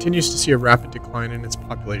continues to see a rapid decline in its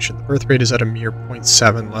population. The birth rate is at a mere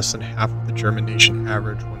 0.7, less than half of the German nation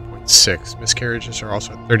average, 1.6. Miscarriages are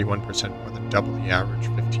also at 31%, more than double the average,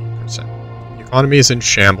 15%. The economy is in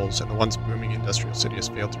shambles, and the once booming industrial city has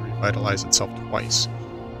failed to revitalize itself twice.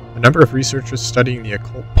 A number of researchers studying the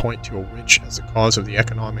occult point to a witch as the cause of the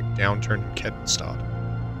economic downturn in Kettenstad.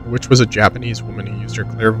 The witch was a Japanese woman who used her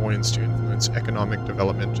clairvoyance to influence economic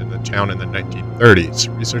development in the town in the 1930s.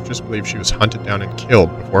 Researchers believe she was hunted down and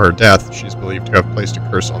killed. Before her death, she is believed to have placed a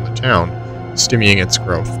curse on the town, stymieing its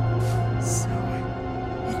growth. So,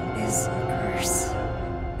 it is a curse.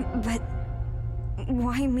 But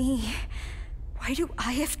why me? Why do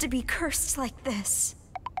I have to be cursed like this?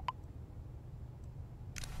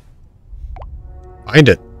 Find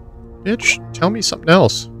it. Bitch, tell me something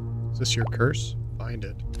else. Is this your curse? Find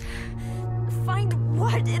it. Find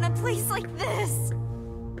what in a place like this?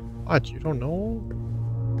 What? You don't know?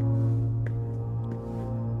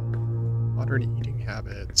 Modern eating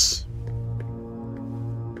habits.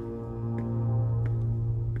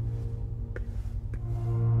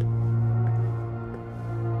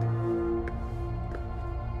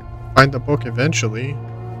 Find the book eventually.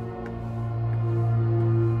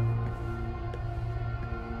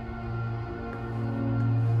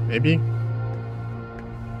 Maybe? Do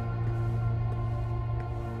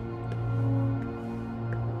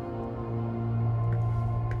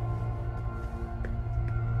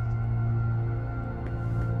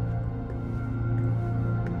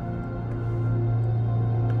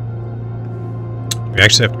we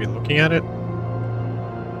actually have to be looking at it?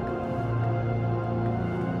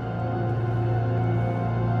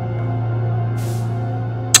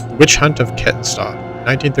 The Witch Hunt of Kettenstad. In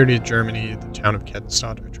 1930 Germany, the town of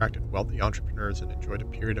Kettenstad attracted wealthy entrepreneurs and enjoyed a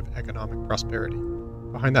period of economic prosperity.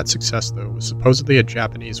 Behind that success, though, was supposedly a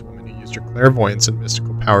Japanese woman who used her clairvoyance and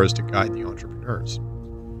mystical powers to guide the entrepreneurs.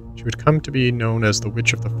 She would come to be known as the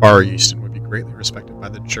Witch of the Far East and would be greatly respected by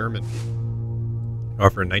the German people.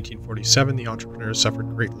 However, in 1947, the entrepreneurs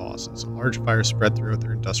suffered great losses. A large fire spread throughout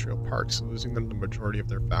their industrial parks, losing them the majority of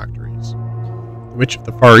their factories. The Witch of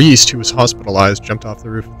the Far East, who was hospitalized, jumped off the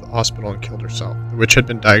roof of the hospital and killed herself. The witch had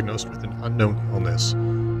been diagnosed with an unknown illness,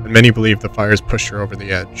 and many believe the fires pushed her over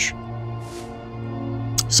the edge.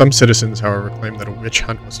 Some citizens, however, claim that a witch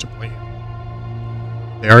hunt was to blame.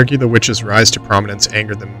 They argue the witch's rise to prominence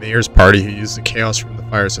angered the mayor's party, who used the chaos from the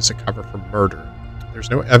fires as a cover for murder.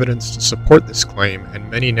 There's no evidence to support this claim, and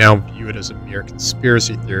many now view it as a mere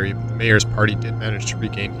conspiracy theory, but the mayor's party did manage to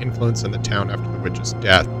regain influence in the town after the witch's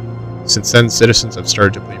death. Since then, citizens have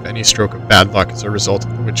started to believe any stroke of bad luck is a result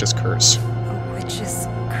of the witch's curse. A witch's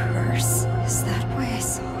curse? Is that why I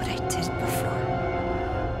saw what I did before?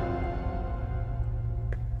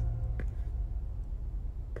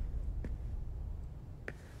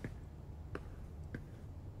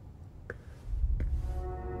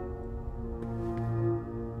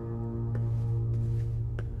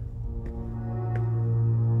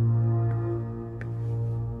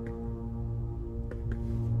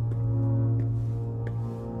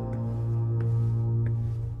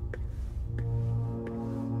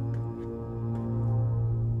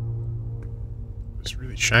 It's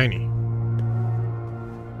really shiny.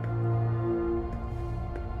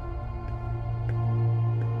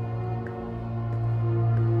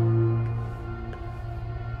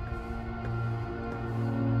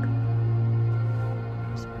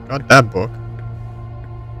 So we got that book.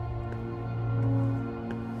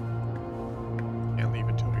 Can't leave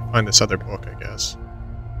until we find this other book, I guess.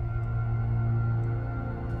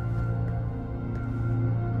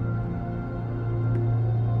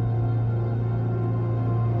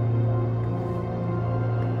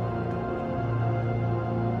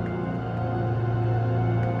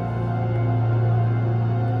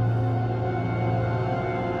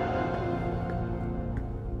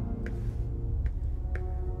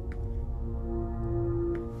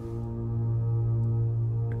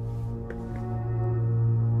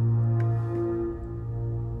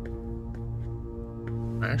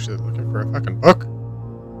 I'm actually looking for a fucking book.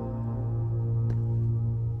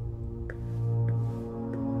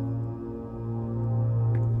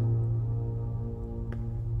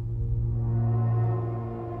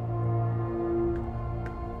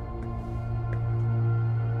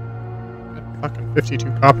 fucking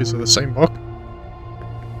 52 copies of the same book?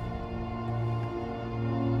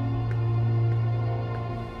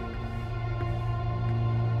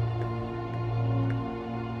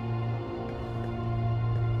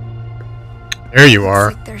 There you are.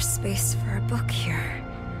 Looks like there's space for a book here.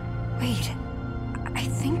 Wait, I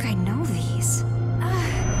think I know these.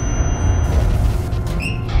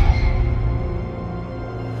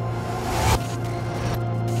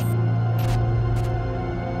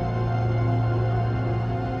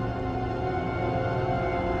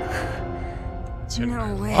 It's in No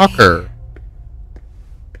my way. locker.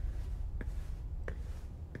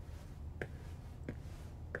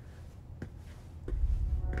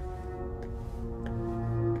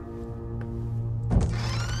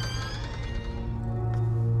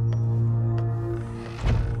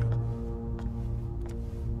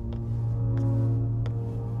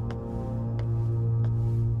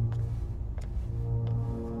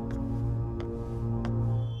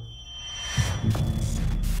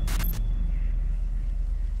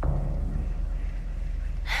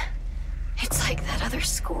 It's like that other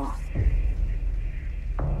school.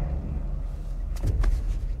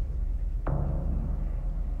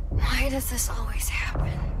 Why does this always happen?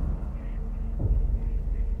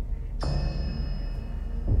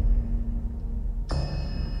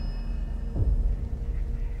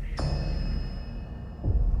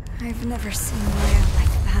 I've never seen Maya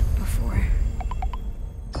like that before.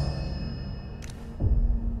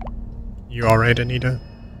 You alright, Anita?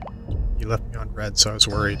 You left me on red, so I was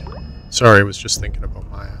worried. Sorry, I was just thinking about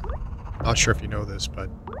Maya. Not sure if you know this, but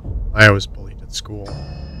Maya was bullied at school.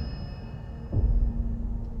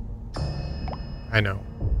 I know.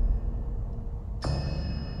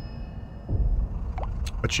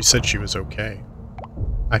 But she said she was okay.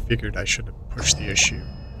 I figured I should have pushed the issue,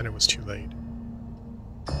 and it was too late.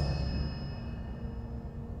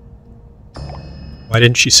 Why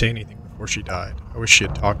didn't she say anything before she died? I wish she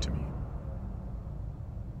had talked to me.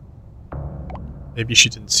 Maybe she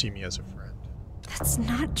didn't see me as a friend. That's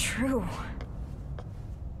not true.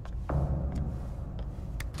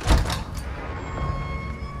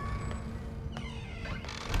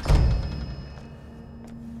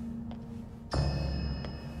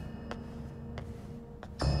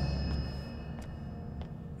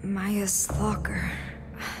 Maya's locker.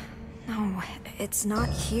 No, it's not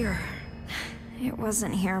here. It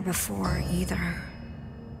wasn't here before either.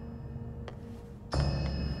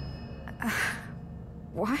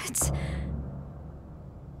 What?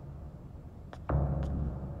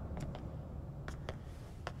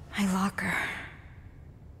 My locker.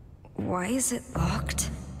 Why is it locked?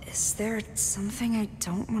 Is there something I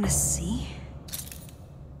don't want to see?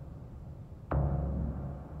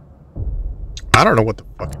 I don't know what the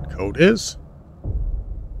fucking code is.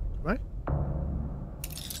 Do I? I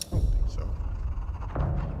don't think so.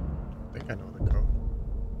 I think I know the code.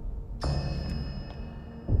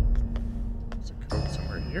 There's a code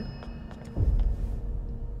somewhere here.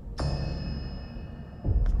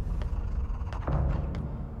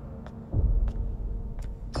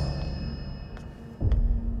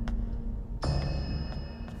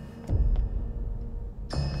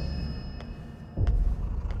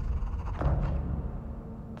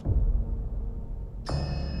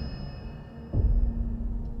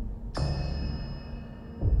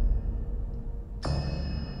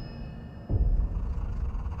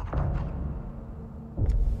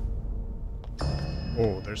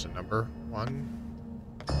 Oh, there's a number. 1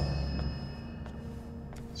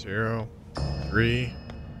 0 3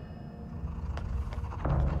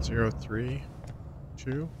 0 3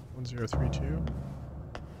 2 1 0 3 2.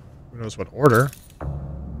 Who knows what order? 0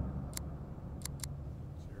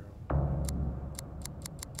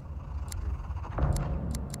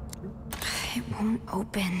 It won't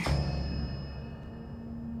open.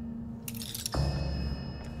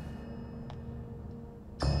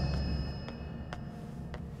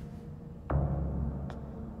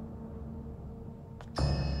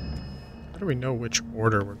 How do we know which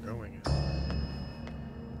order we're going in?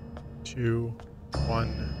 2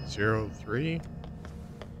 1 0 3.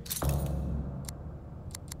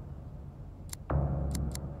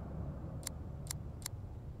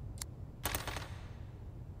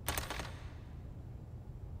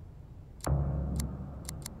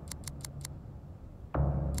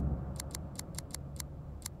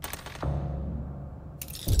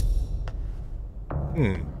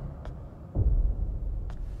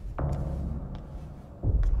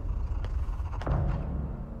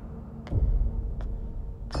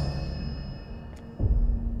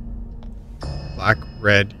 Black,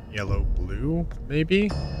 red, yellow, blue, maybe?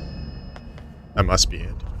 That must be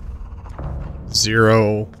it.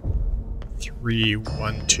 0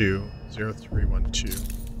 0312. 0312.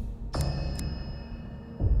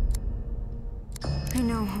 I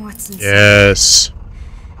know what's inside. Yes.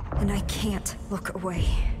 And I can't look away.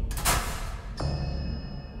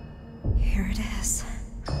 Here it is.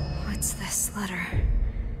 What's this letter?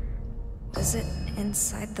 Was it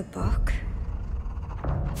inside the book?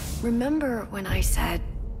 Remember when I said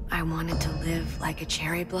I wanted to live like a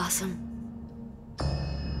cherry blossom?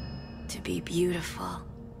 To be beautiful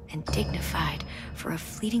and dignified for a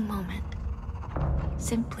fleeting moment,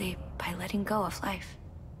 simply by letting go of life.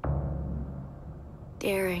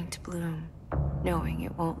 Daring to bloom, knowing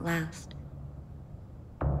it won't last.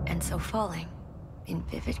 And so falling in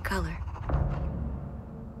vivid color.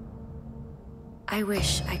 I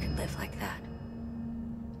wish I could live like that.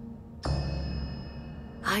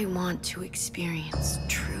 I want to experience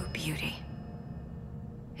true beauty,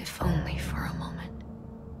 if only for a moment.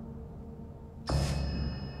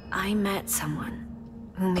 I met someone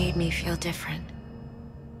who made me feel different.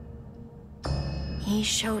 He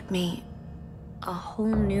showed me a whole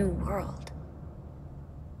new world,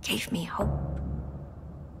 gave me hope.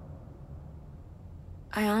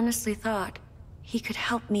 I honestly thought he could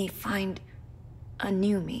help me find a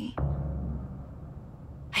new me.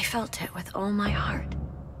 I felt it with all my heart.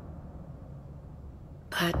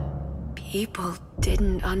 But people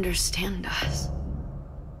didn't understand us.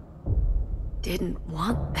 Didn't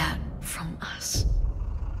want that from us.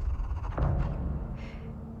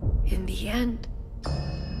 In the end,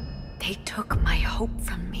 they took my hope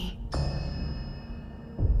from me.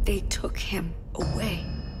 They took him away.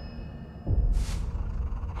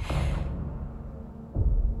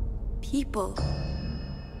 People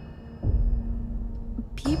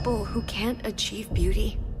who can't achieve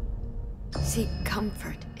beauty seek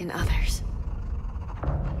comfort in others.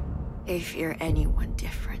 They fear anyone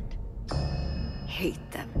different,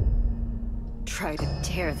 hate them, try to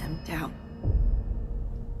tear them down.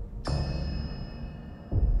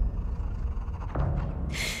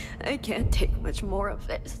 I can't take much more of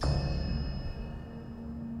this.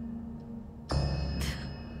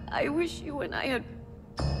 I wish you and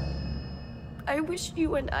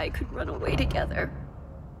I could run away together,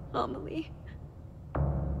 Amelie.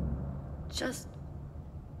 Just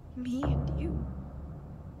me and you.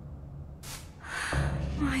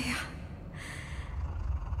 Maya.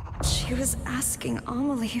 She was asking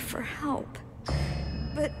Amelie for help.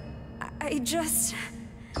 But I just...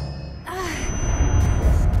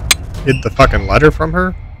 Hid the fucking letter from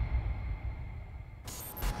her?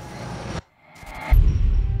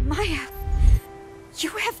 Maya, you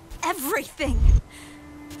have everything.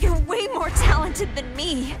 You're way more talented than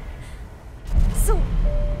me. So,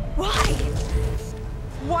 why?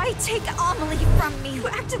 Why take Amelie from me? You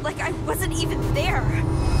acted like I wasn't even there.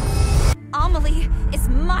 Amelie is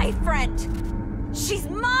my friend. She's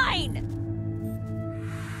mine!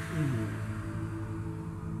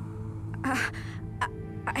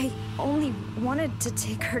 I only wanted to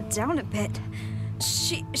take her down a bit.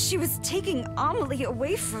 She was taking Amelie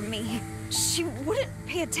away from me. She wouldn't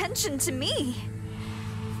pay attention to me.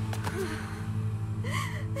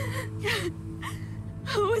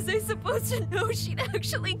 How was I supposed to know she'd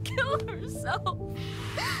actually kill herself?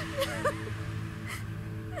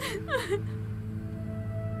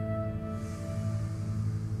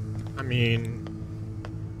 I mean,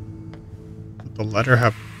 would the letter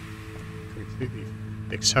have completely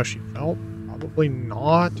fixed how she felt? Probably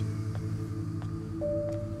not.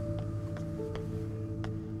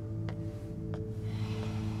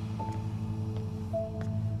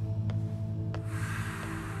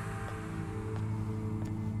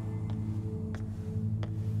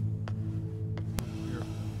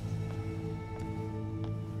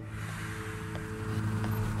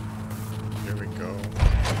 There we go.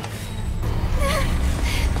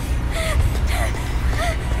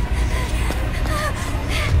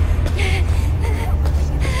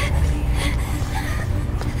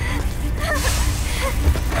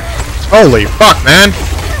 Holy fuck, man!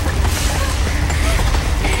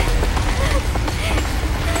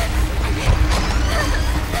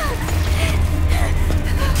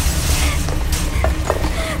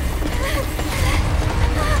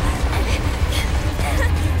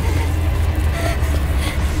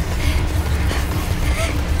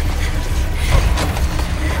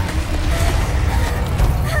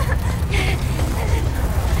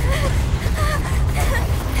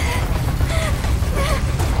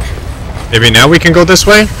 Maybe now we can go this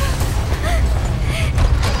way?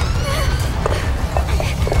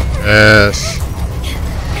 Yes.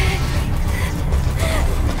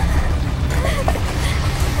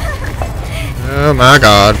 Oh my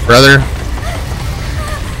god, brother.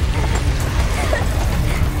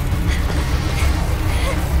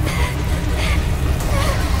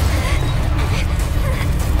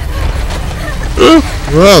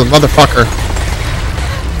 Whoa, motherfucker.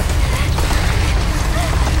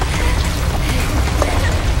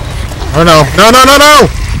 Oh no. No, no, no, no!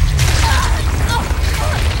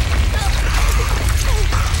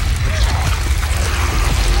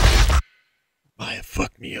 Maya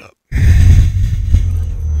fucked me up.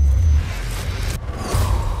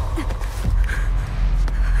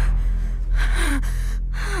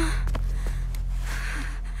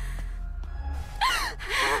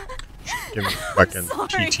 Give me fucking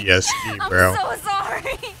PTSD, bro. I'm so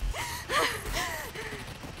sorry.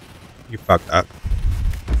 You fucked up.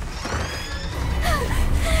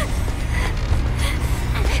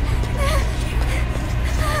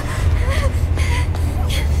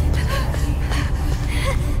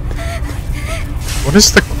 What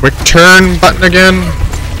is the quick turn button again?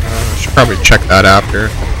 I should probably check that after.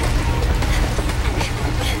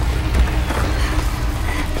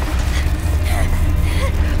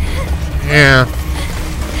 Yeah. Did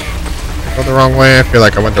I go the wrong way? I feel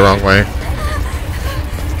like I went the wrong way.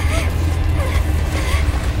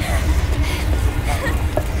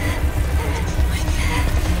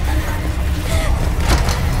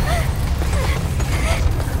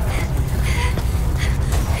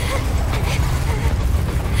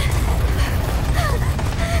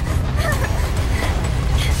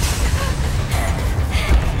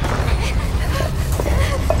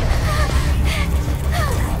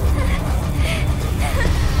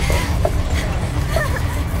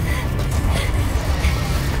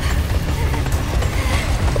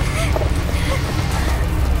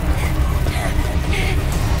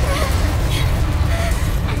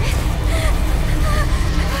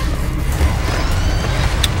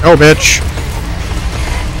 Oh, bitch.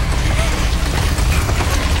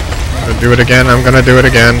 I'm gonna do it again. I'm gonna do it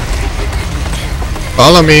again.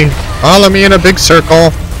 Follow me. Follow me in a big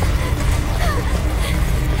circle.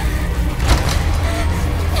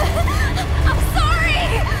 I'm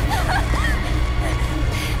sorry.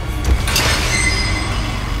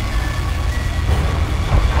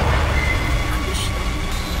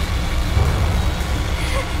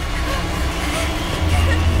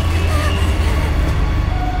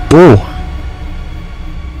 Ooh.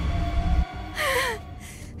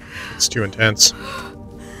 It's too intense.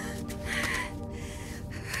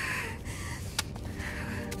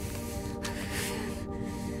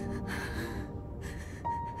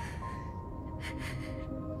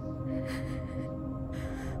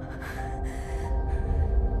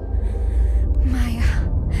 Maya,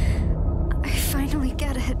 I finally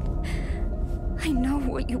get it. I know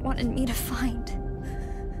what you wanted me to find.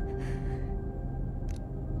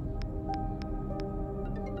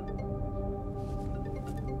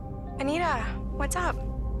 Anita, what's up?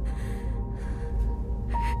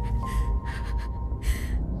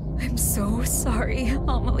 I'm so sorry,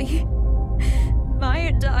 Amelie.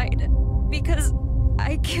 Maya died because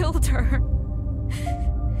I killed her.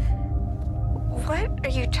 What are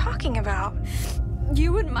you talking about?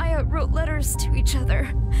 You and Maya wrote letters to each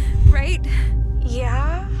other, right?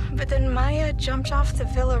 Yeah, but then Maya jumped off the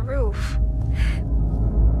villa roof.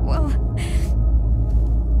 Well,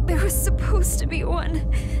 there was supposed to be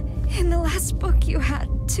one in the last book you had,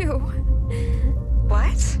 too.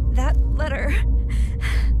 What? That letter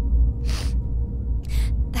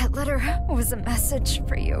was a message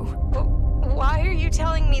for you. Why are you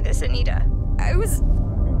telling me this, Anita? I was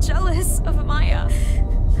jealous of Maya.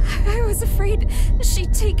 I was afraid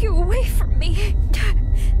she'd take you away from me.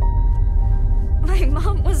 My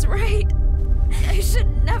mom was right. I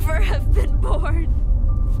should never have been born.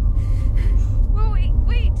 Oh,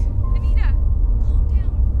 wait, Anita, calm down.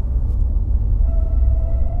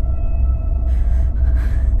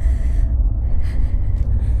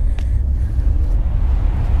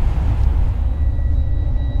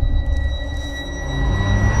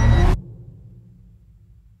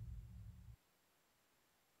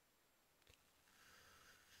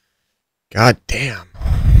 God damn.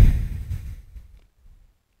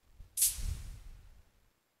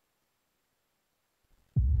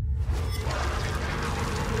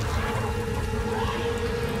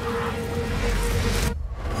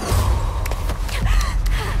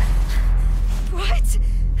 What?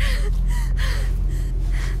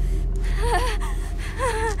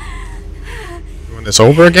 Doing this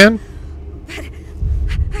over again?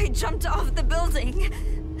 I jumped off the building.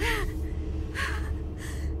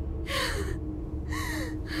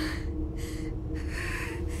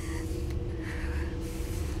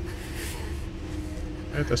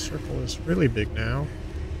 Yeah, the circle is really big now.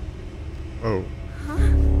 Whoa.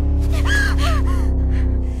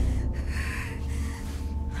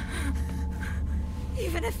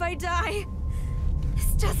 Even if I die,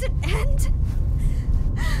 this doesn't end.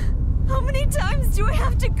 How many times do I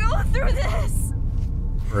have to go through this?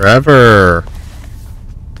 Forever.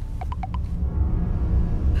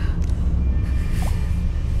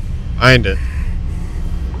 Find it.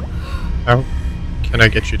 How can I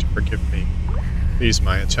get you to forgive me? Please,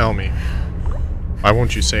 Maya, tell me. Why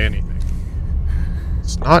won't you say anything?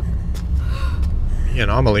 It's not me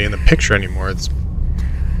and Amelie in the picture anymore. It's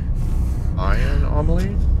Maya and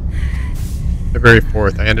Amelie? February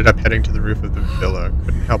 4th, I ended up heading to the roof of the villa.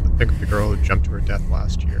 Couldn't help but think of the girl who jumped to her death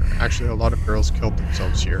last year. Actually, a lot of girls killed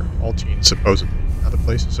themselves here. All teens, supposedly. Now the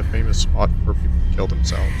place is a famous spot for people who kill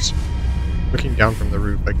themselves. Looking down from the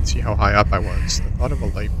roof, I could see how high up I was. The thought of a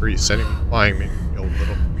light breeze setting me flying made me feel a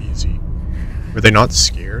little queasy. Were they not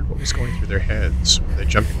scared? What was going through their heads? Were they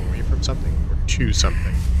jumping away from something or to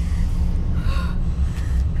something?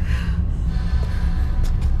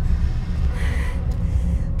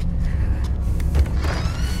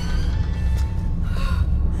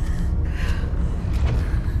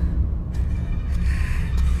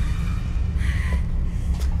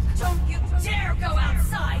 Don't you dare go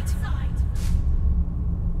outside!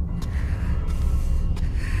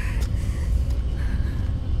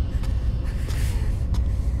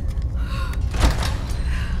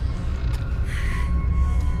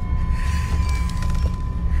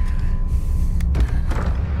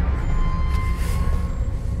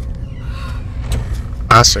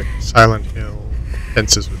 Classic Silent Hill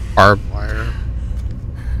fences with barbed wire.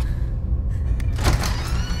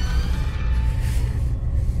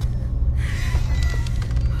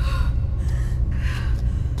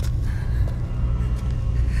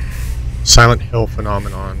 Silent Hill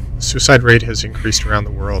phenomenon. The suicide rate has increased around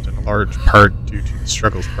the world, in a large part due to the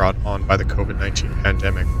struggles brought on by the COVID-19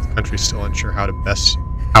 pandemic, with countries still unsure how best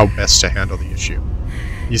to handle the issue.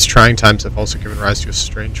 These trying times have also given rise to a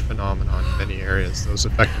strange phenomenon in many areas. Those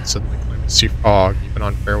affected suddenly claim to see fog, even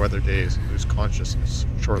on fair weather days, and lose consciousness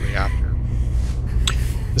shortly after.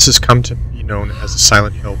 This has come to be known as the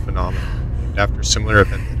Silent Hill phenomenon, named after a similar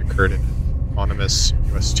event that occurred in an anonymous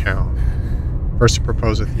U.S. town. First to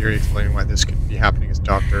propose a theory explaining why this could be happening is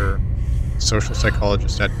Dr. social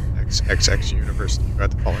psychologist at XXX University, who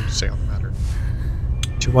had the following to say on the matter.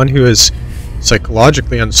 To one who is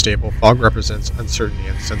psychologically unstable, fog represents uncertainty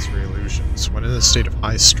and sensory illusions. When in a state of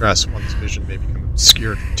high stress, one's vision may become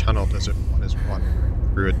obscured and tunneled as if one is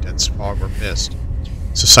wandering through a dense fog or mist.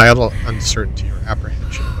 Societal uncertainty or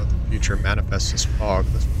apprehension about the future manifests as fog,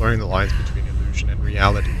 thus blurring the lines between illusion and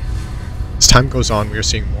reality. As time goes on, we are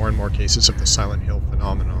seeing more and more cases of the Silent Hill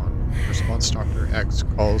phenomenon. In response, Dr. X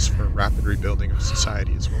calls for rapid rebuilding of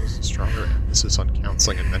society as well as a stronger emphasis on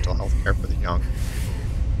counseling and mental health care for the young.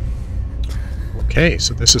 Okay,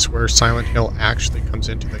 so this is where Silent Hill actually comes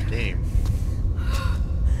into the game.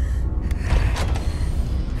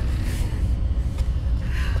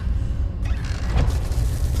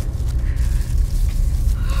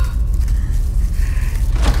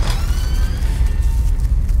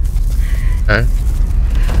 Okay.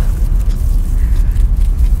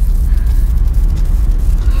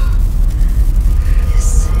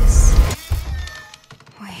 This is...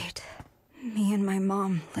 Wait, me and my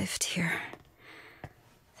mom lived here.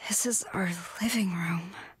 This is our living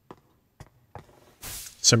room.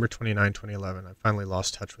 December 29, 2011. I finally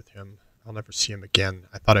lost touch with him. I'll never see him again.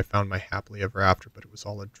 I thought I found my happily ever after, but it was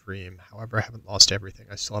all a dream. However, I haven't lost everything.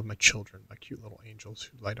 I still have my children, my cute little angels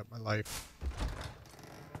who light up my life.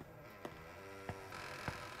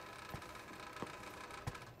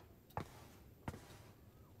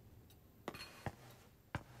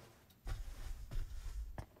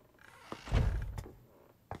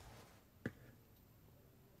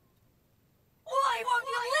 Why won't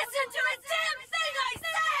you listen to a damn thing I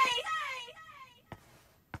say?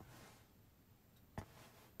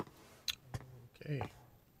 Okay.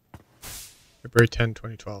 February 10,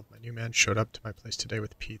 2012. My new man showed up to my place today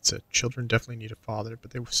with pizza. Children definitely need a father,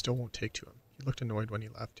 but they still won't take to him. He looked annoyed when he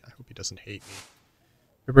left. I hope he doesn't hate me.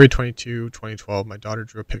 February 22, 2012. My daughter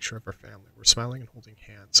drew a picture of our family. We're smiling and holding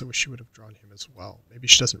hands. I wish she would have drawn him as well. Maybe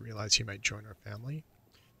she doesn't realize he might join our family.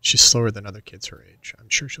 She's slower than other kids her age. I'm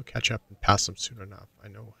sure she'll catch up and pass them soon enough. I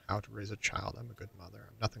know how to raise a child. I'm a good mother.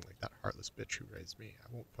 I'm nothing like that heartless bitch who raised me. I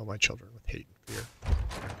won't fill my children with hate and fear.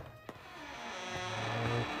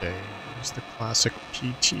 Okay, here's the classic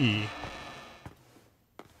PT.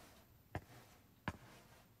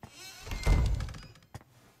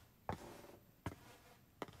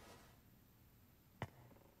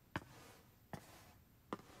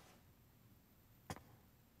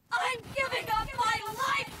 I'm giving up my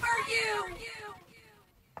life for you!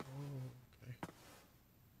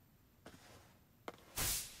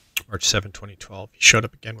 March 7, 2012. He showed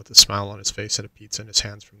up again with a smile on his face and a pizza in his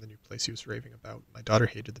hands from the new place he was raving about. My daughter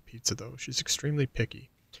hated the pizza, though. She's extremely picky.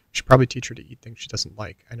 I should probably teach her to eat things she doesn't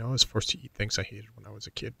like. I know I was forced to eat things I hated when I was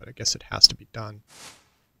a kid, but I guess it has to be done.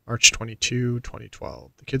 March 22,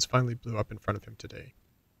 2012. The kids finally blew up in front of him today.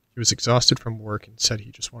 He was exhausted from work and said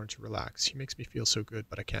he just wanted to relax. He makes me feel so good,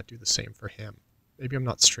 but I can't do the same for him. Maybe I'm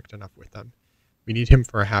not strict enough with them. We need him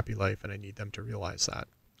for a happy life, and I need them to realize that.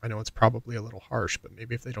 I know it's probably a little harsh, but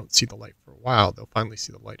maybe if they don't see the light for a while, they'll finally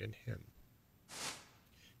see the light in him.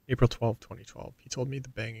 April 12, 2012. He told me the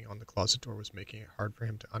banging on the closet door was making it hard for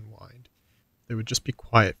him to unwind. If they would just be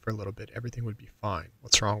quiet for a little bit, everything would be fine.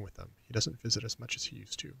 What's wrong with them? He doesn't visit as much as he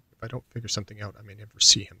used to. If I don't figure something out, I may never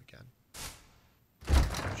see him again.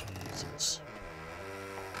 Jesus.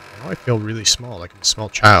 Now I feel really small, like I'm a small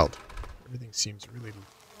child. Everything seems really...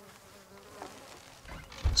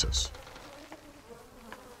 Jesus.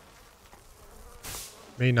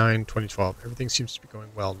 May 9, 2012. Everything seems to be going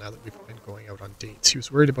well now that we've been going out on dates. He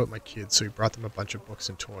was worried about my kids, so he brought them a bunch of books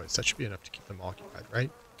and toys. That should be enough to keep them occupied,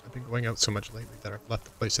 right? I've been going out so much lately that I've left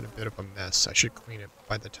the place in a bit of a mess. I should clean it.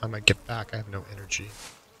 By the time I get back, I have no energy.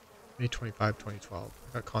 May 25, 2012.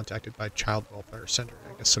 I got contacted by Child Welfare Center.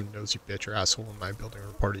 I guess some nosy bitch or asshole in my building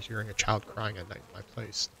reported hearing a child crying at night in my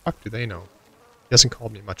place. The fuck do they know? He hasn't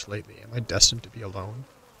called me much lately. Am I destined to be alone?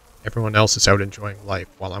 Everyone else is out enjoying life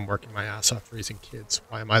while I'm working my ass off raising kids.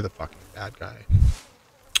 Why am I the fucking bad guy?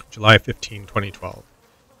 July 15, 2012.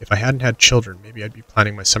 If I hadn't had children, maybe I'd be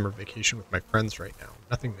planning my summer vacation with my friends right now.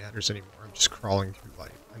 Nothing matters anymore. I'm just crawling through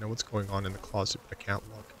life. I know what's going on in the closet, but I can't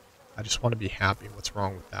look. I just want to be happy. What's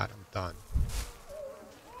wrong with that? I'm done.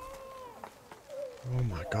 Oh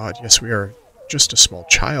my god, yes, we are just a small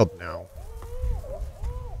child now.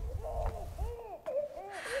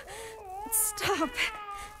 Stop.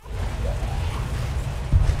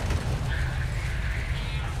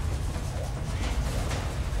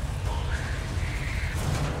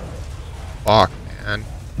 Fuck, man.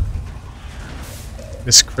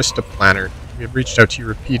 Miss Krista Planner, we have reached out to you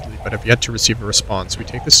repeatedly, but have yet to receive a response. We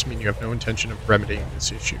take this to mean you have no intention of remedying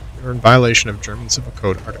this issue. You are in violation of German Civil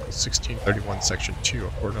Code Article 1631, Section 2.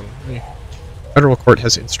 Accordingly, the federal court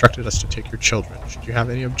has instructed us to take your children. Should you have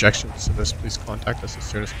any objections to this, please contact us as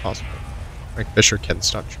soon as possible. Frank Fisher,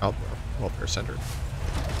 Kenstop Child Welfare Center.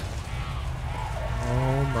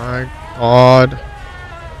 Oh my god.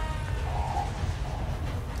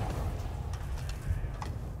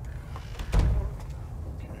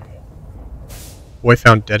 Boy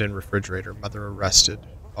found dead in refrigerator. Mother arrested.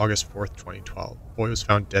 August 4th, 2012. Boy was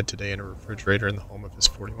found dead today in a refrigerator in the home of his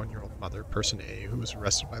 41-year-old mother, Person A, who was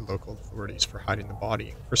arrested by local authorities for hiding the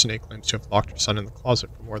body. Person A claims to have locked her son in the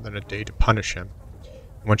closet for more than a day to punish him.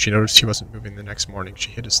 And when she noticed he wasn't moving the next morning,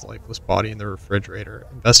 she hid his lifeless body in the refrigerator.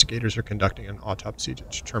 Investigators are conducting an autopsy to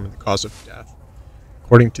determine the cause of death.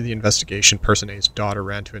 According to the investigation, Person A's daughter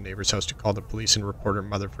ran to a neighbor's house to call the police and report her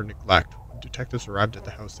mother for neglect. When detectives arrived at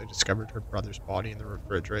the house, they discovered her brother's body in the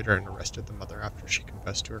refrigerator and arrested the mother after she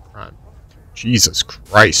confessed to her crime. Jesus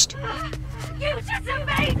Christ. You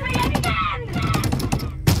disobeyed me again!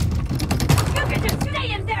 You can just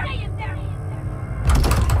stay in there!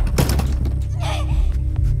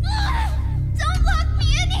 Don't lock me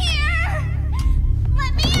in here!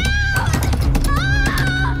 Let me out!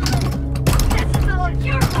 This is all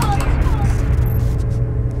your fault!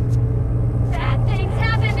 Bad things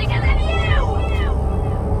happen because of you!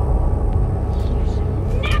 You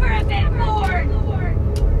should never have been born!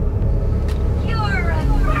 You're a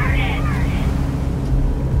burden!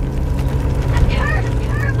 A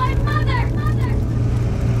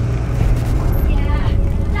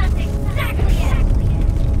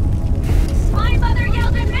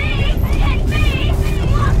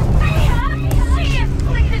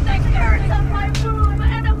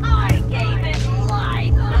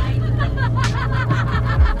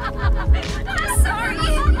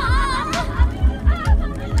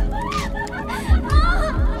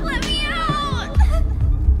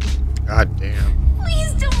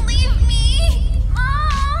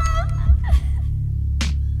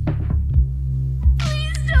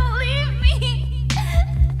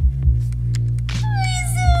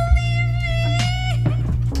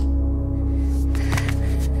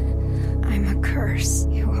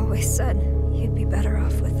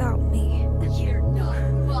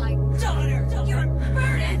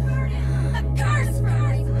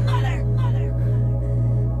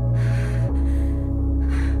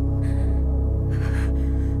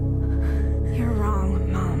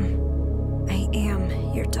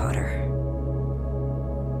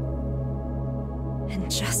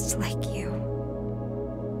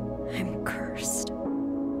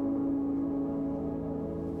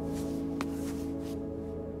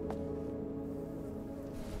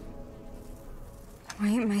Why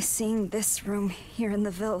am I seeing this room here in the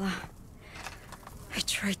villa? I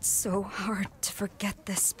tried so hard to forget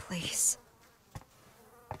this place.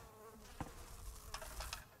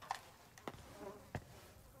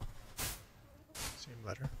 Same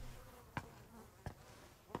letter.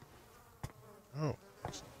 Oh,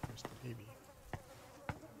 here's the baby.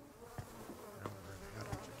 Now we're an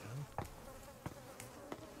adult again.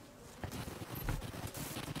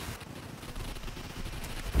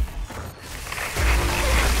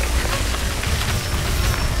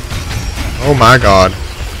 Oh my god.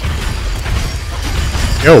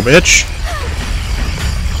 Yo, bitch.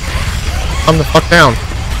 Calm the fuck down.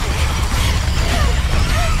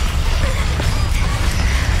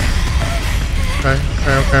 Okay.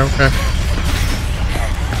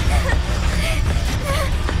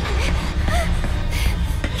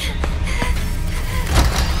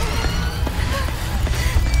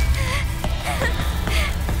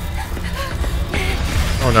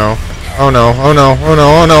 Oh no. Oh no. Oh no. Oh no.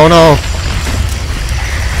 Oh no. Oh no.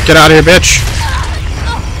 Get out of here, bitch.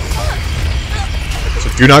 So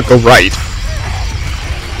do not go right.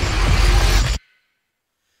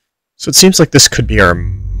 So it seems like this could be our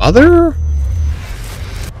mother?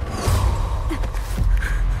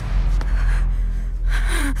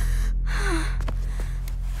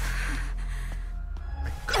 I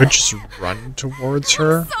could just run towards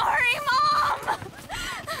her. Sorry, Mom!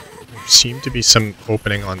 There seemed to be some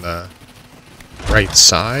opening on the right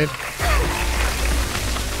side.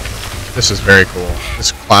 This is very cool.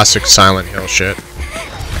 This classic Silent Hill shit.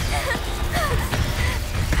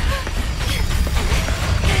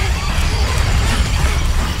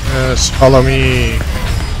 Yes, follow me.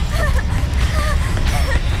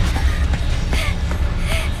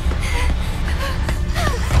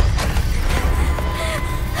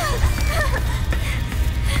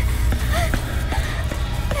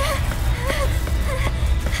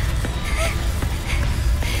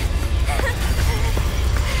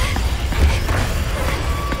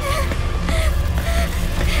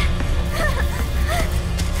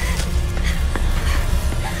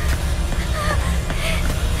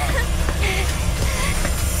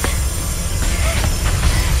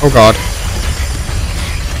 Oh god.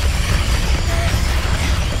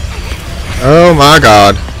 Oh my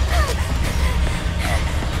god.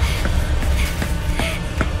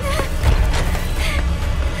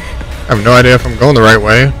 I have no idea if I'm going the right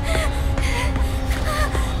way.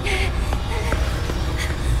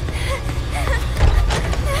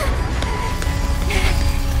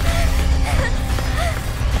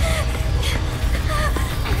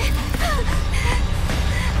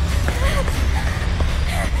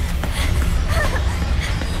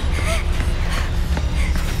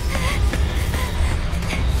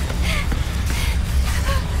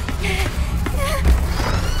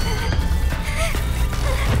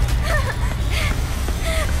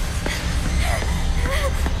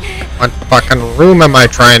 What fucking room am I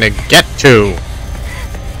trying to get to?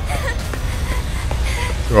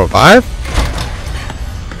 205?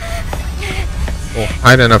 We'll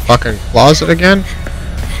hide in a fucking closet again?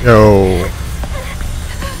 Yo.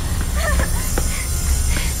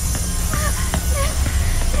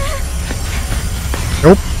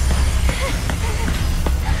 Nope.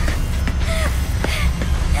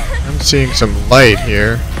 I'm seeing some light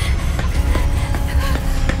here.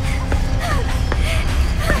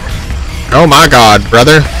 Oh my god,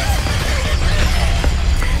 brother.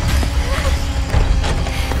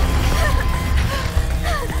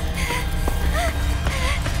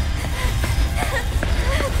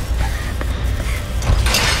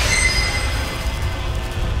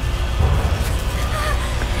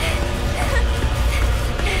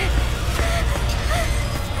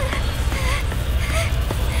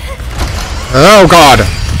 Oh god.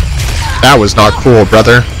 That was not cool,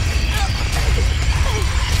 brother.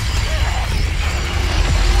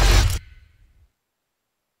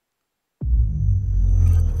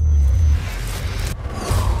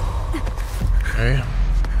 Okay,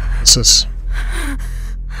 this is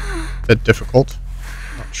a bit difficult.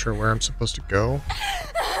 Not sure where I'm supposed to go.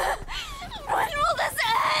 When will this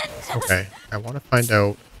end? Okay, I want to find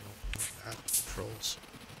out that controls.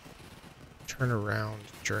 Turn around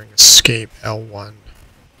during escape L1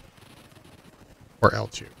 or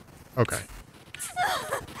L2. Okay.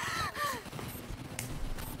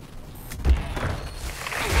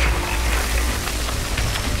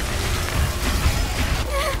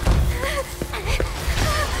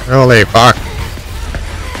 Holy fuck.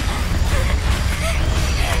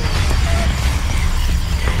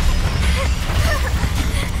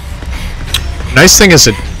 Nice thing is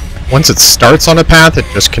once it starts on a path, it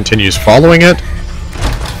just continues following it.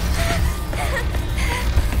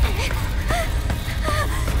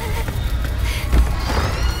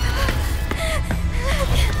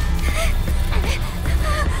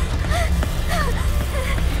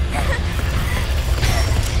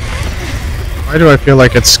 Why do I feel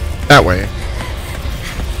like it's that way?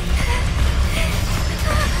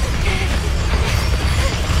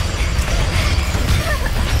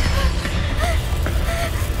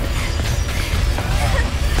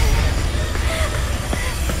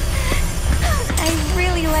 I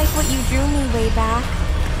really like what you drew me way back.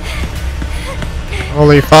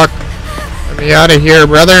 Holy fuck. Get me out of here,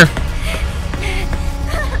 brother.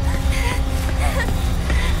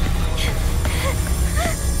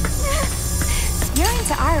 You're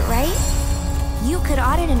into art, right? You could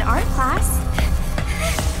audit an art class.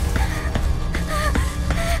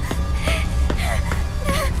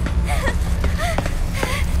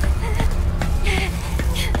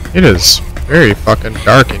 It is very fucking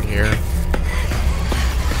dark in here.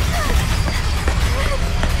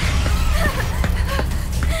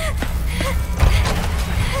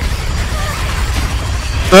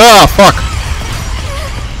 Ah, fuck.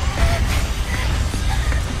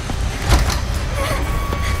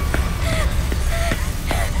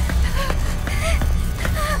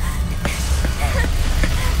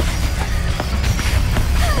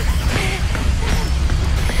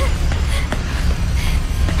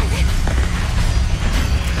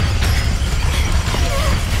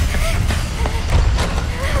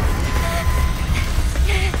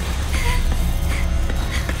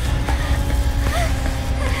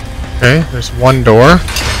 Okay, there's one door.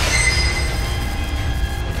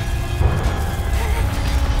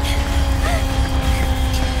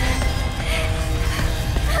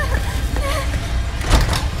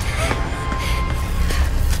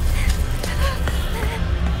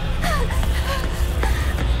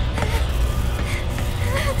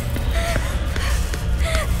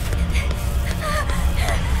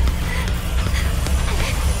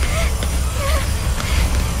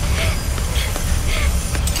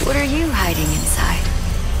 What are you hiding inside?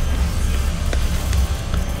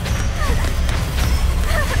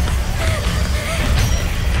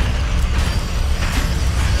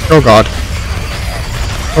 Oh god.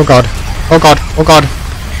 Oh god. Oh god. Oh god.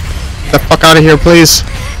 Get the fuck out of here, please.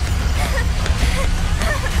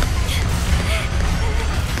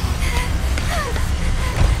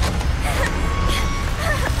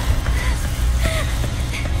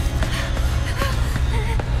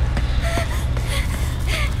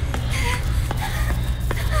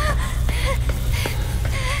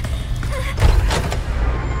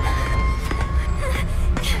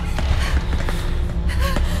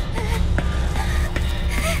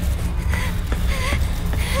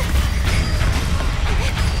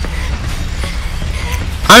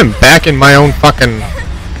 I'm back in my own fucking...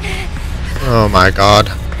 Oh my god.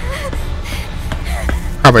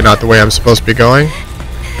 Probably not the way I'm supposed to be going.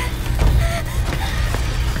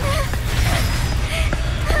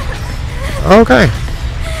 Okay.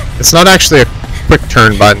 It's not actually a quick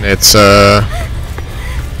turn button, it's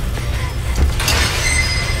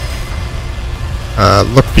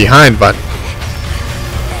look behind button.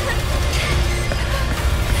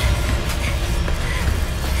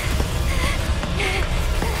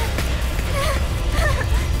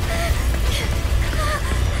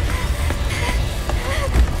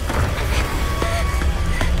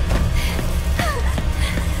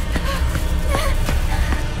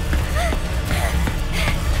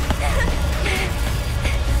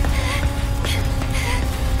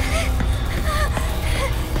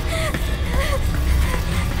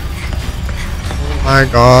 My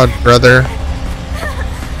god, brother.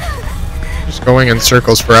 Just going in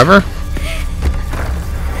circles forever?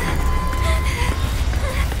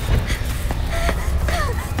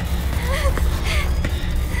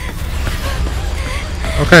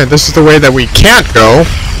 Okay, this is the way that we can't go.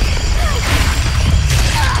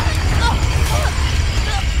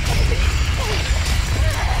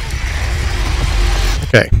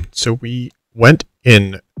 Okay, so we went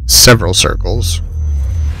in several circles.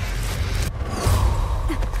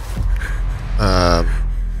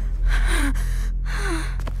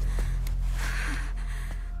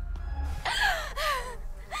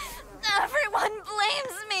 Everyone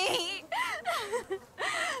blames me.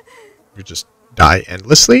 You just die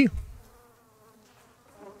endlessly?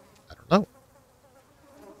 I don't know.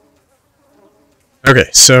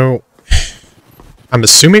 Okay, so I'm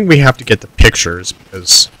assuming we have to get the pictures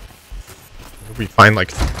because we find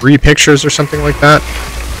like 3 pictures or something like that.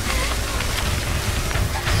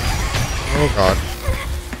 Oh god.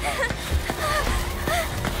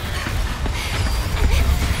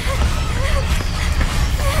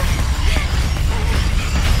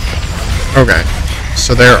 Okay,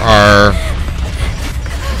 so there's a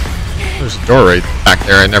door right back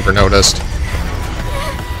there I never noticed.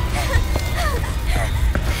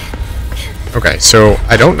 Okay, so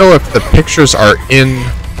I don't know if the pictures are in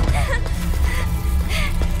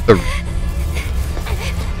the...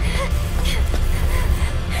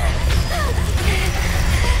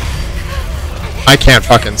 I can't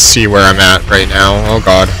fucking see where I'm at right now. Oh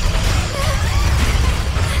god.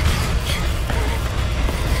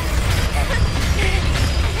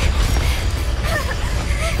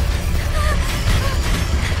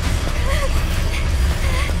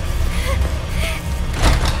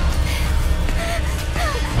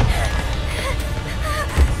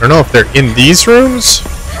 I don't know if they're in these rooms.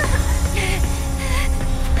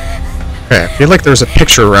 Okay, I feel like there's a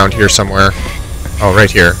picture around here somewhere. Oh, right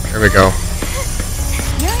here. There we go.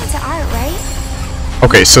 You're into art, right?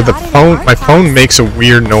 Okay, so the phone, my phone makes a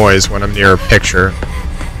weird noise when I'm near a picture.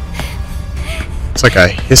 It's like a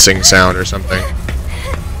hissing sound or something.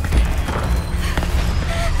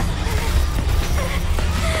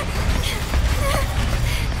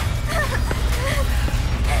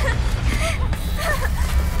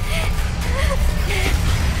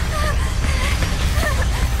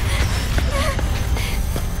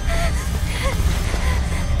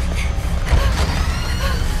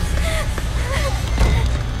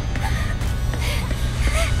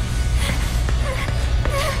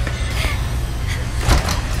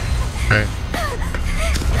 Okay.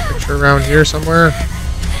 Picture around here somewhere.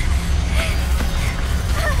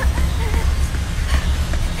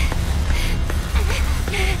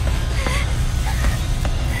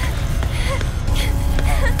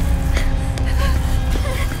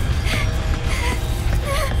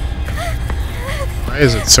 Why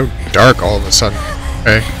is it so dark all of a sudden?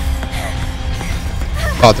 Okay.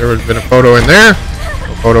 Thought there would have been a photo in there.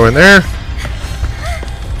 No photo in there.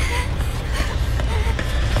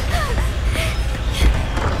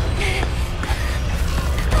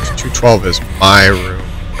 212 is my room.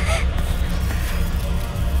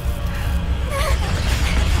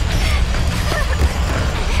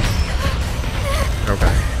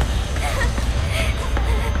 Okay.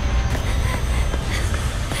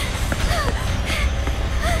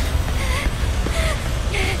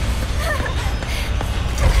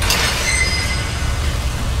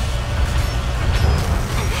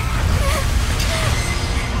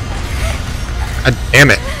 God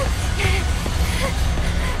damn it.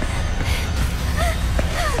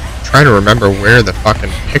 Trying to remember where the fucking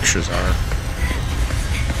pictures are.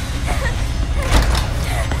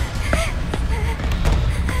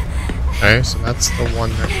 Okay, so that's the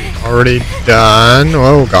one that we've already done.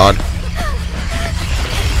 Oh god.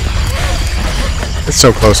 It's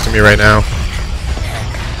so close to me right now.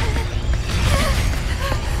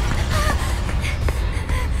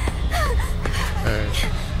 Okay.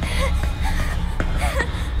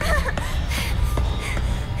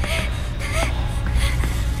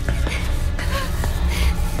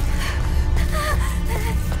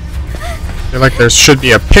 I feel like there should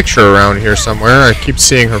be a picture around here somewhere. I keep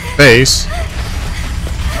seeing her face.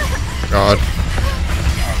 God.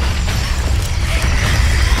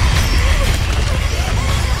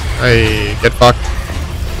 Hey, get fucked.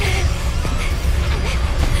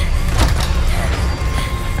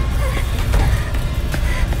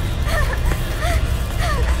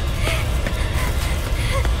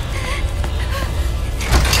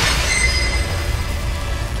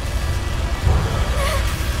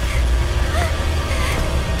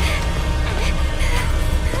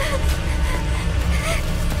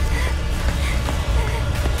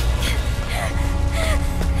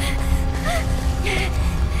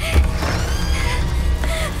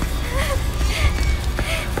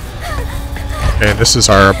 Okay, this is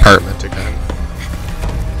our apartment again.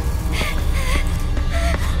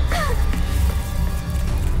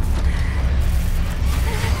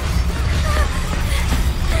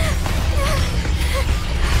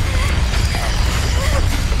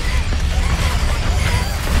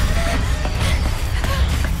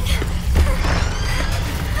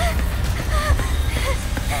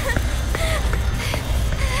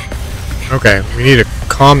 Okay, we need to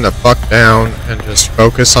calm the fuck down and just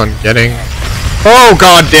focus on getting... Oh,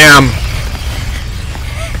 goddamn!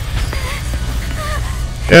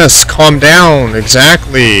 Yes, calm down,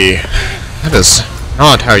 exactly. That is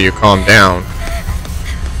not how you calm down.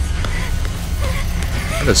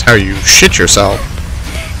 That is how you shit yourself.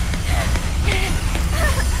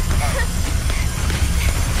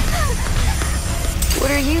 What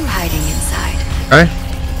are you hiding inside? Okay.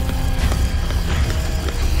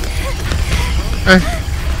 Okay.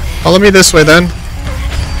 Follow me this way then.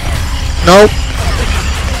 Nope.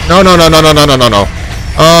 No, no, no, no, no, no, no, no, no.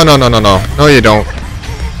 Oh, no, no, no, no. No, you don't.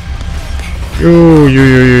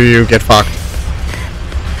 You get fucked.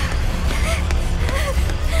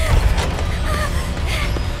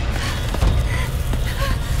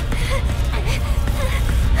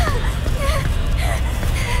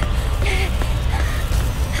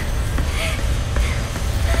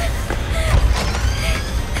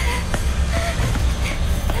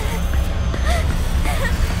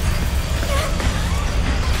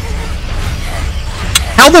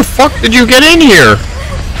 the fuck did you get in here?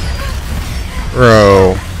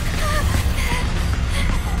 Bro.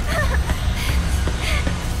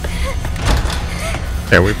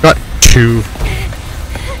 Okay, we've got two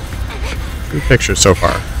pictures so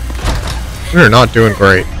far. We're not doing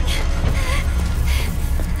great.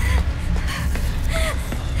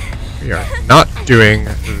 We are not doing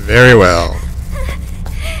very well.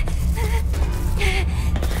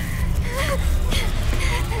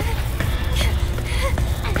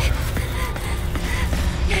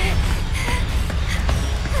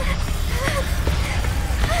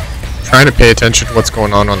 Trying to pay attention to what's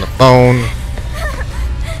going on the phone.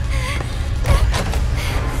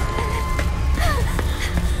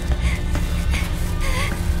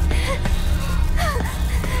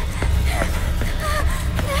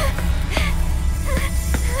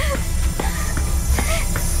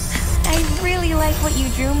 I really like what you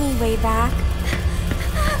drew me way back.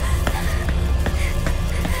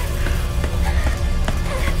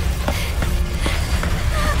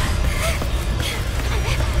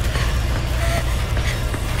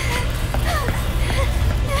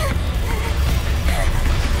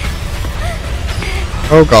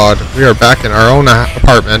 Oh god, we are back in our own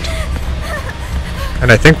apartment.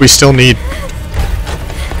 And I think we still need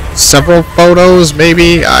several photos,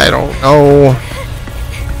 maybe? I don't know.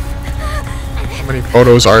 How many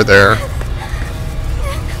photos are there?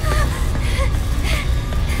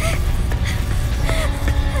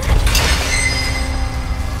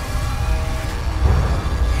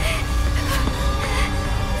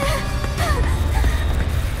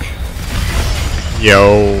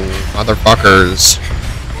 Yo, motherfuckers.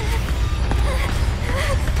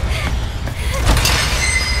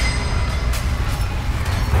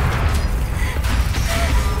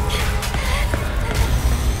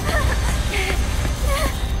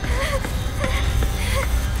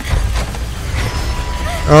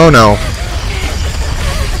 Oh no.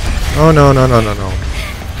 Oh no, no, no, no, no.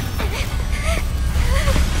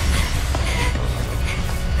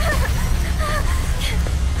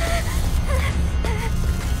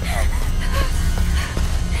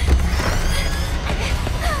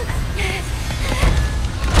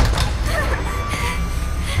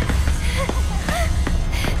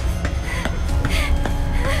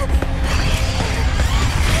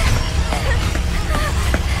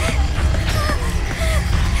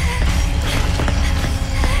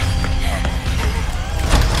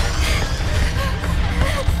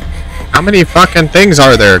 How many fucking things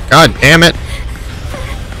are there? God damn it.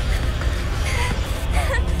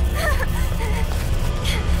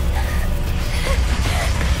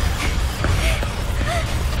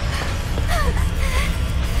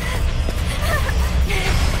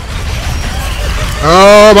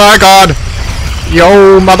 Oh my god.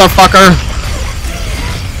 Yo, motherfucker.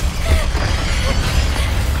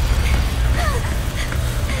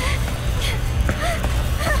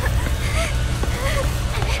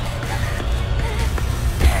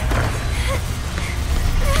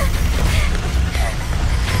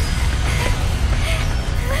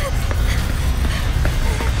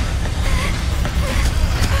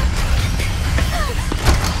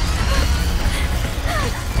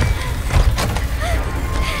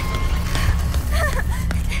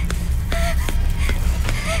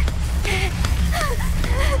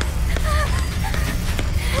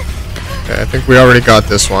 Okay, I think we already got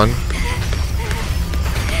this one.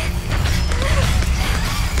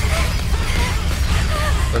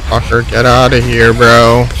 Motherfucker, get out of here,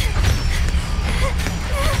 bro.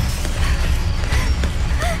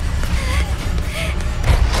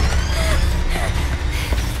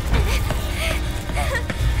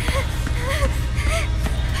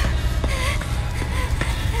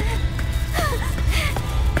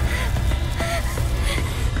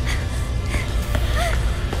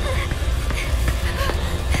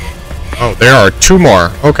 Oh, there are two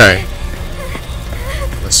more. Okay.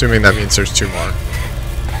 I'm assuming that means there's two more.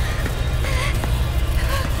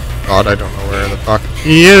 God, I don't know where the fuck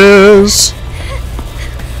he is.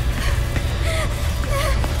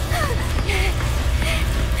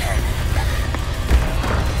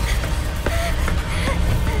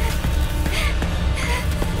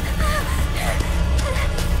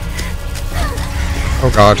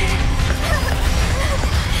 Oh god.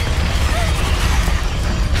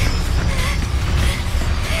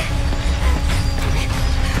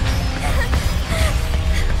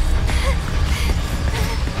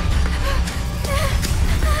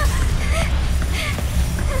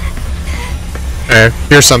 Okay,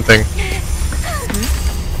 here's something.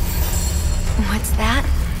 What's that?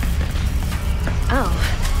 Oh,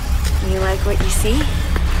 you like what you see?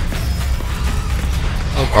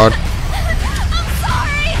 Oh god. I'm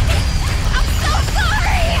sorry!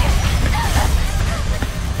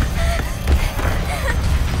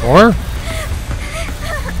 more?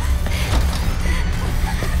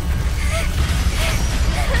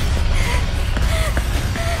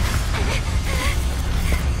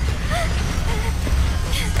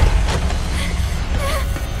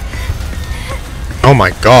 Oh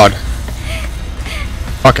my god.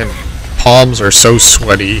 Fucking palms are so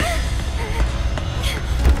sweaty.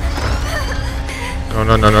 No,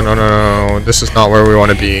 no, no, no, no, no, no. This is not where we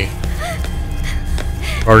want to be.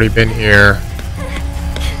 Already been here.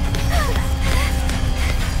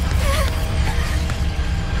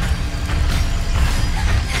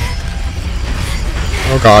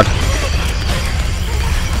 Oh god.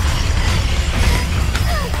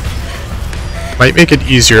 Might make it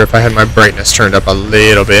easier if I had my brightness turned up a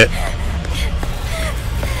little bit.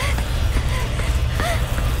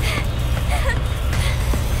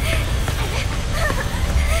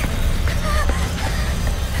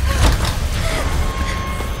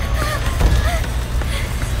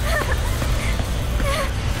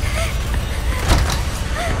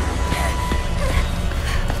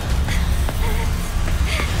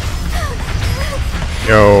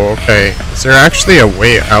 Yo, okay. Is there actually a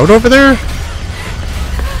way out over there?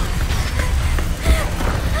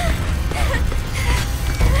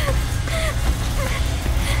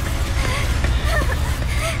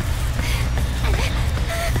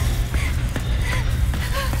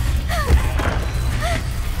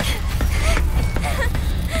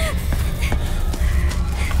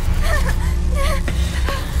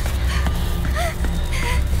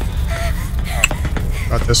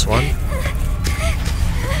 Got this one.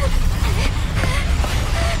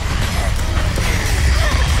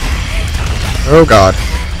 Oh god.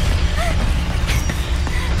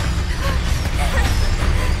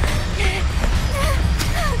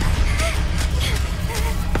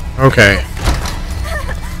 Okay.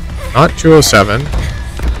 Not 207.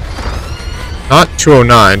 Not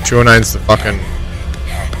 209. 209's the fucking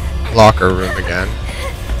locker room again.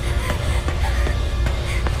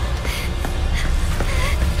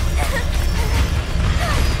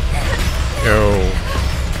 Yo.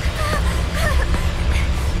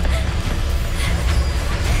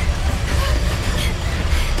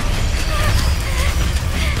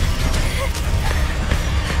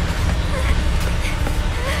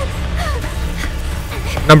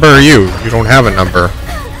 What number are you? You don't have a number.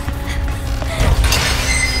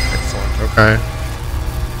 Excellent, okay.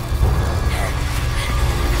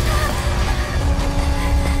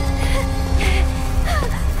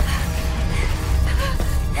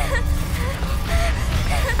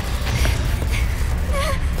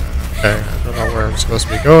 Okay, I don't know where I'm supposed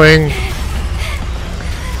to be going.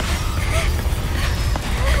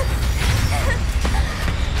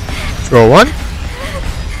 (201)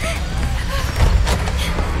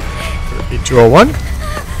 Could it be 201?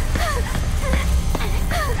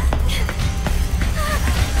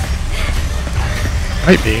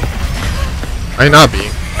 Might be. Might not be.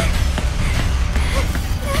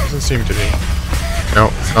 Doesn't seem to be.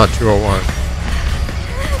 No, it's not 201.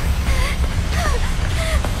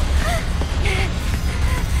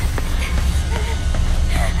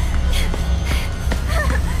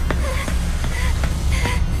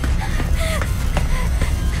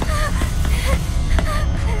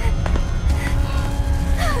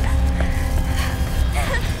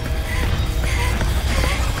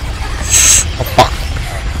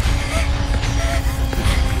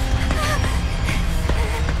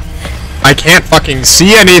 I can't fucking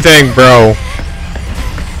see anything, bro.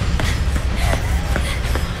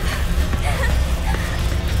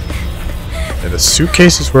 Yeah, the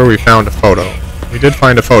suitcase is where we found a photo. We did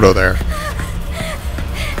find a photo there.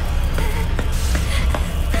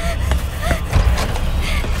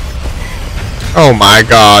 Oh my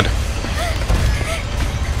god.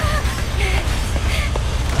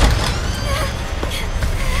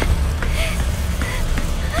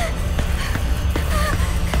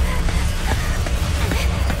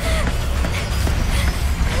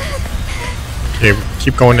 Okay, we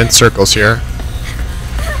keep going in circles here.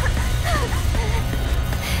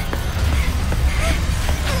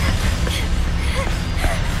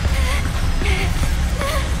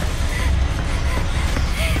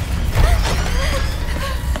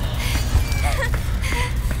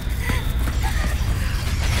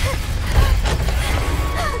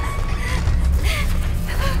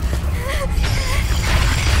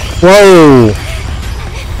 Whoa!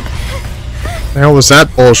 The hell was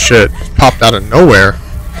that bullshit? Just popped out of nowhere.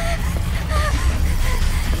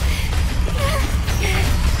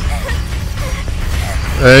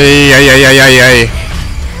 Hey, ay, ay, ay, ay, ay.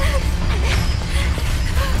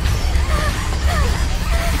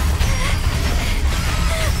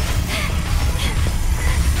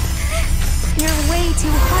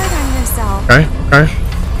 Okay.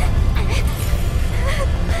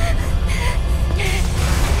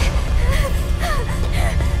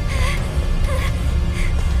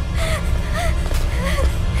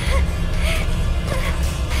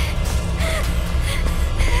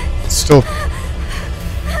 Still.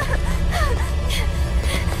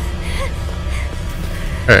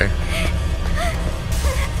 Okay.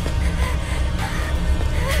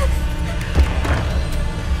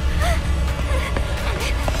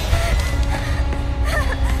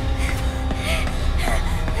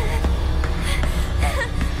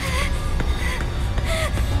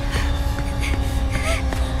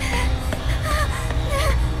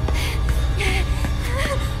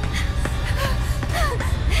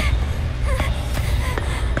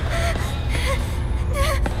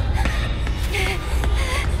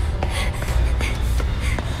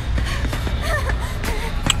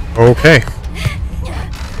 Okay.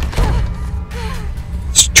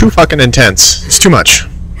 It's too fucking intense. It's too much.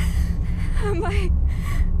 Am I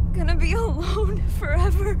gonna be alone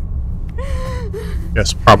forever?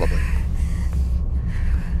 Yes, probably.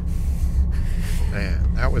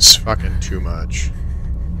 Man, that was fucking too much.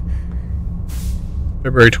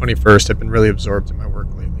 February 21st, I've been really absorbed in my work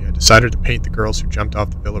lately. I decided to paint the girls who jumped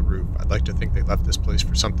off the villa roof. I'd like to think they left this place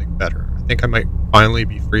for something better. I think I might finally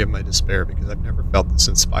be free of my despair because I've never felt this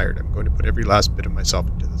inspired. I'm going to put every last bit of myself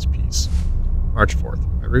into this piece. March 4th.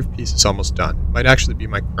 My roof piece is almost done. It might actually be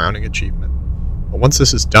my crowning achievement. But once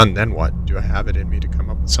this is done, then what? Do I have it in me to come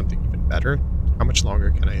up with something even better? How much longer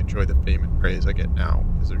can I enjoy the fame and praise I get now?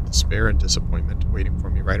 Is there despair and disappointment waiting for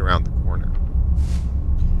me right around the corner?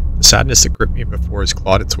 The sadness that gripped me before has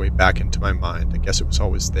clawed its way back into my mind. I guess it was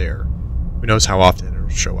always there. Who knows how often it'll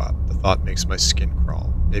show up? The thought makes my skin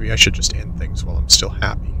crawl. Maybe I should just end things while I'm still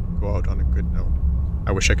happy. Go out on a good note.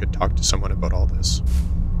 I wish I could talk to someone about all this.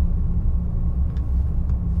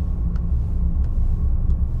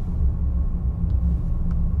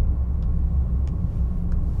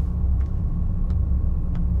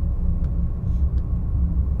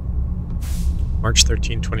 March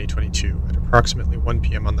 13, 2022. At approximately 1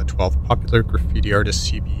 p.m. on the 12th, popular graffiti artist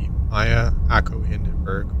C.B. Maya Ako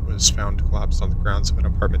Hindenburg was found collapsed on the grounds of an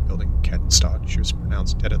apartment building in Kettenstad. She was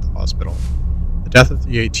pronounced dead at the hospital. The death of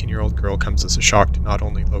the 18-year-old girl comes as a shock to not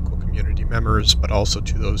only local community members, but also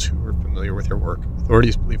to those who were familiar with her work.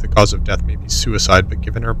 Authorities believe the cause of death may be suicide, but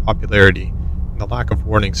given her popularity and the lack of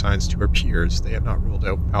warning signs to her peers, they have not ruled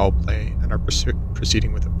out foul play and are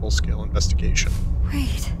proceeding with a full-scale investigation.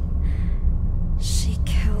 Wait. She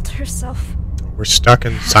killed herself. We're stuck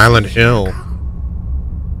in Silent Hill.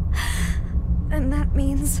 And that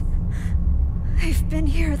means I've been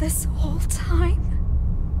here this whole time.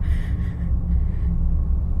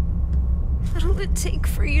 What'll it take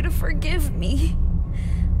for you to forgive me?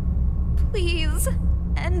 Please,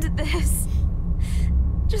 end this.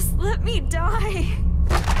 Just let me die.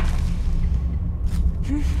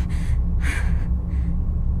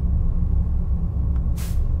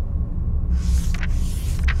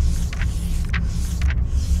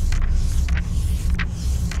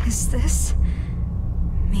 Is this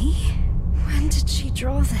me? When did she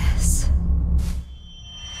draw this?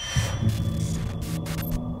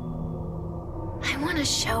 I want to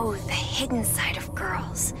show the hidden side of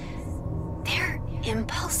girls. Their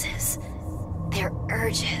impulses, their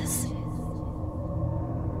urges.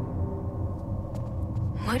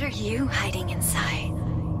 What are you hiding inside?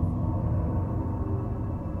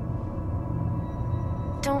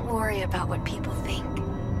 Don't worry about what people think.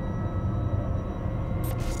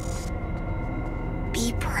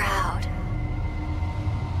 Be proud.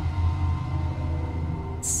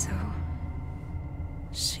 So,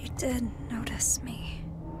 she did notice me.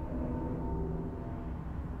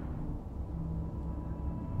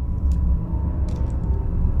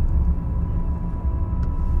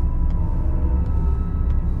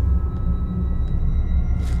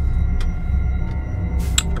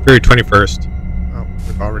 February 21st. Oh,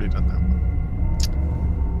 we've already done that one.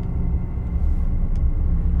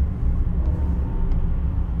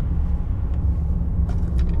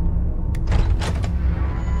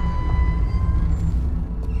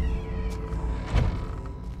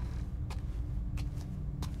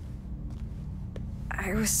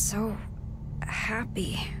 I was so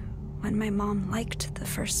happy when my mom liked the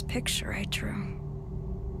first picture I drew.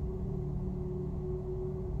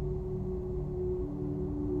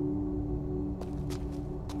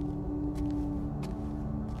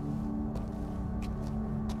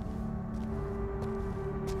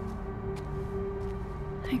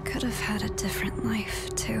 I could have had a different life,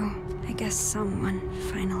 too. I guess someone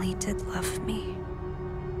finally did love me.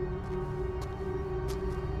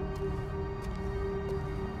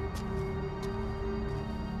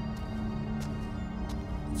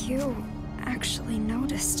 You actually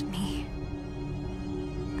noticed me.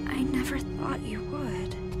 I never thought you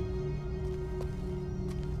would.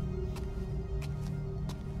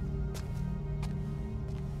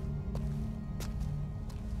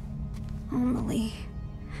 Emily,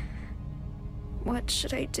 what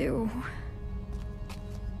should I do?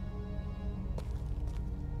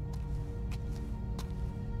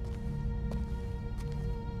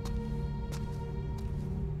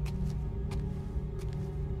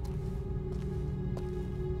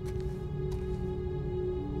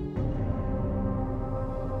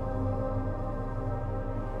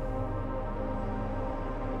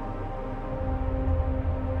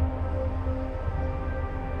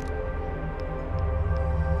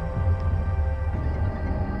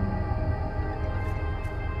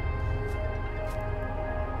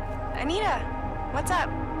 Anita, what's up?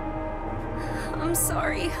 I'm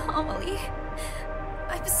sorry, Emily.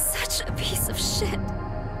 I'm such a piece of shit.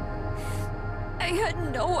 I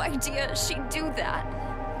had no idea she'd do that.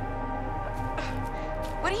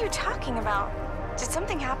 What are you talking about? Did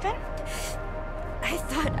something happen? I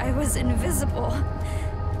thought I was invisible.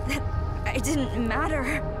 That I didn't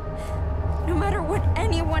matter. No matter what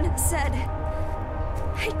anyone said.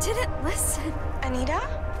 I didn't listen. Anita?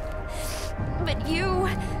 But you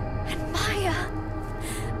and Maya,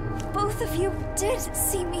 both of you did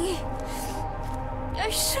see me. I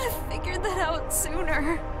should have figured that out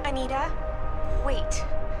sooner. Anita, wait.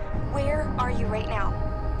 Where are you right now?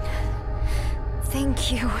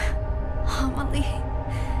 Thank you, Emily.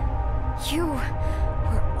 You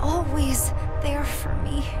were always there for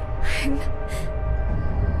me.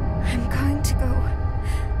 I'm going to go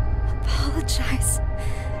apologize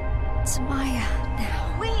to Maya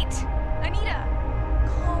now. Wait! Anita!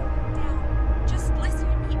 Calm down. Just listen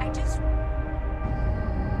to me.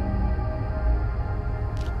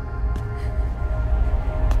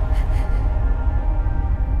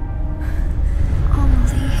 Emily.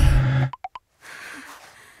 Emily.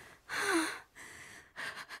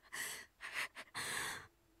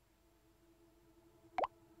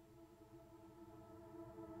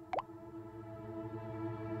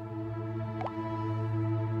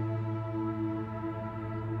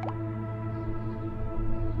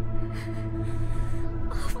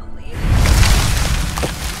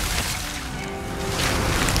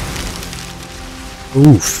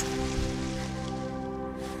 Oof.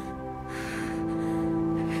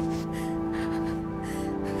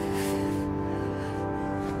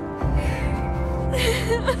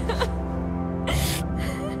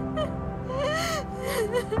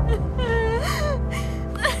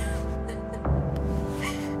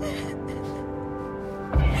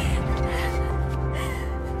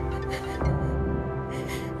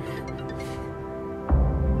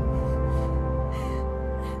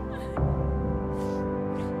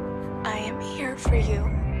 I am here for you,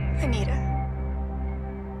 Anita.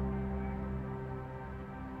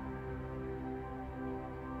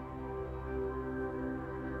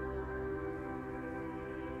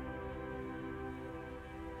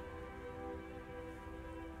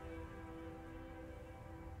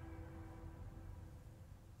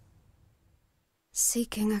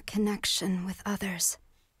 Seeking a connection with others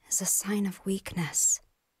is a sign of weakness.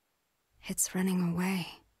 It's running away.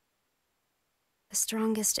 The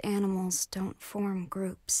strongest animals don't form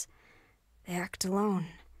groups. They act alone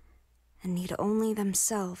and need only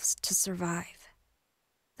themselves to survive.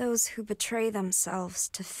 Those who betray themselves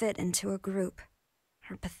to fit into a group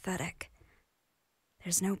are pathetic.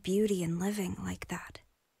 There's no beauty in living like that.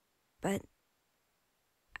 But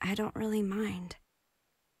I don't really mind.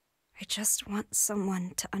 I just want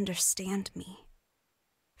someone to understand me.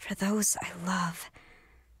 For those I love,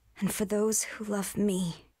 and for those who love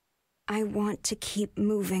me, I want to keep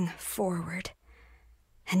moving forward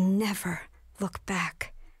and never look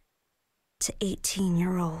back to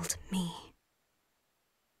 18-year-old me.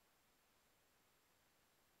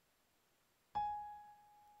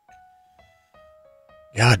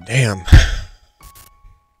 God damn.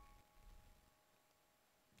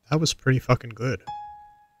 That was pretty fucking good.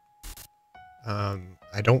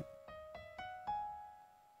 I don't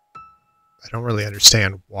really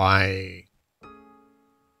understand why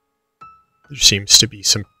there seems to be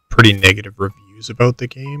some pretty negative reviews about the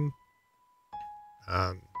game.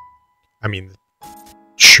 I mean,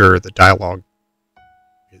 sure, the dialogue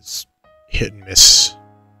is hit and miss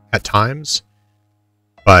at times,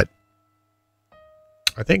 but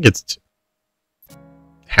I think it's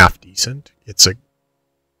half decent. It's a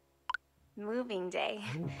Moving day.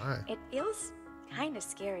 oh my. It feels kind of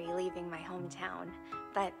scary leaving my hometown,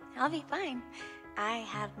 but I'll be fine. I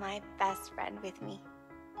have my best friend with me.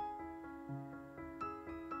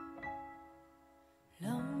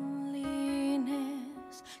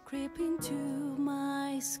 Yes,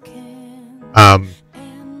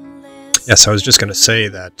 I was just going to say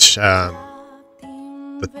that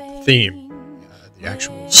the theme, the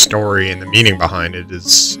actual story and the meaning behind it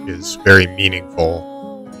is very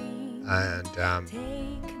meaningful. And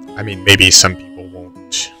I mean, maybe some people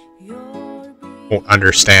won't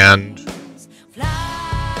understand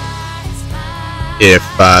if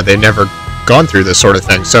they've never gone through this sort of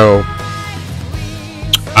thing. So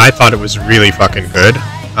I thought it was really fucking good.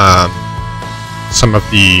 Some of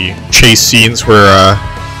the chase scenes were a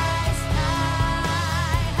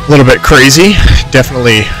little bit crazy.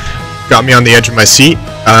 Definitely got me on the edge of my seat.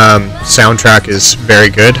 Soundtrack is very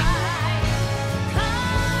good.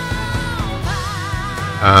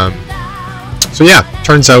 So yeah,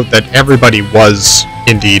 turns out that everybody was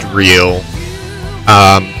indeed real.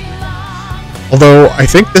 Although I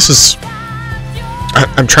think this is...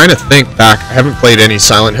 I'm trying to think back. I haven't played any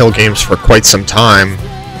Silent Hill games for quite some time.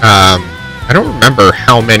 I don't remember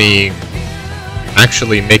how many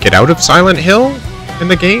actually make it out of Silent Hill in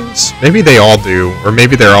the games. Maybe they all do, or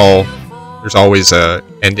maybe there's always a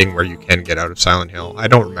ending where you can get out of Silent Hill. I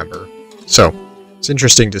don't remember. So it's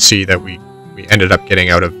interesting to see that we ended up getting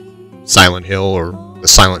out of Silent Hill, or the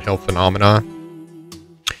Silent Hill phenomena,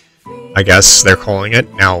 I guess they're calling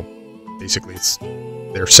it. Now, basically,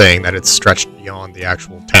 they're saying that it's stretched beyond the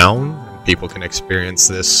actual town, and people can experience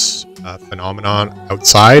this phenomenon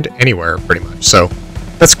outside, anywhere, pretty much. So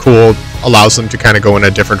that's cool. Allows them to kind of go in a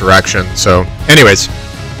different direction. So anyways,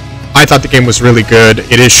 I thought the game was really good.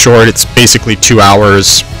 It is short. It's basically 2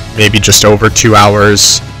 hours, maybe just over 2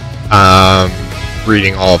 hours.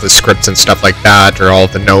 Reading all of the scripts and stuff like that, or all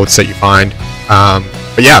of the notes that you find.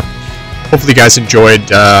 But yeah, hopefully you guys enjoyed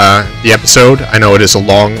the episode. I know it is a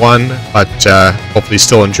long one, but hopefully you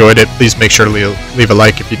still enjoyed it. Please make sure to leave a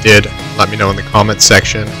like if you did. Let me know in the comments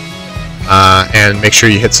section. And make sure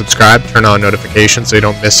you hit subscribe, turn on notifications so you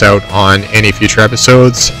don't miss out on any future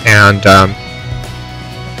episodes. And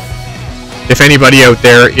if anybody out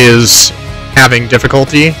there is having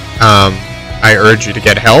difficulty, I urge you to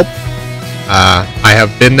get help. I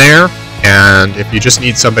have been there, and if you just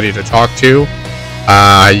need somebody to talk to,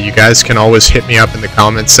 you guys can always hit me up in the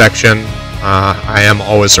comments section. I am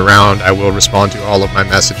always around. I will respond to all of my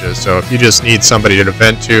messages. So if you just need somebody to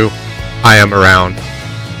vent to, I am around.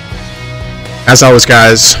 As always,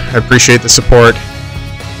 guys, I appreciate the support,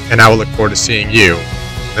 and I will look forward to seeing you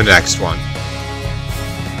in the next one.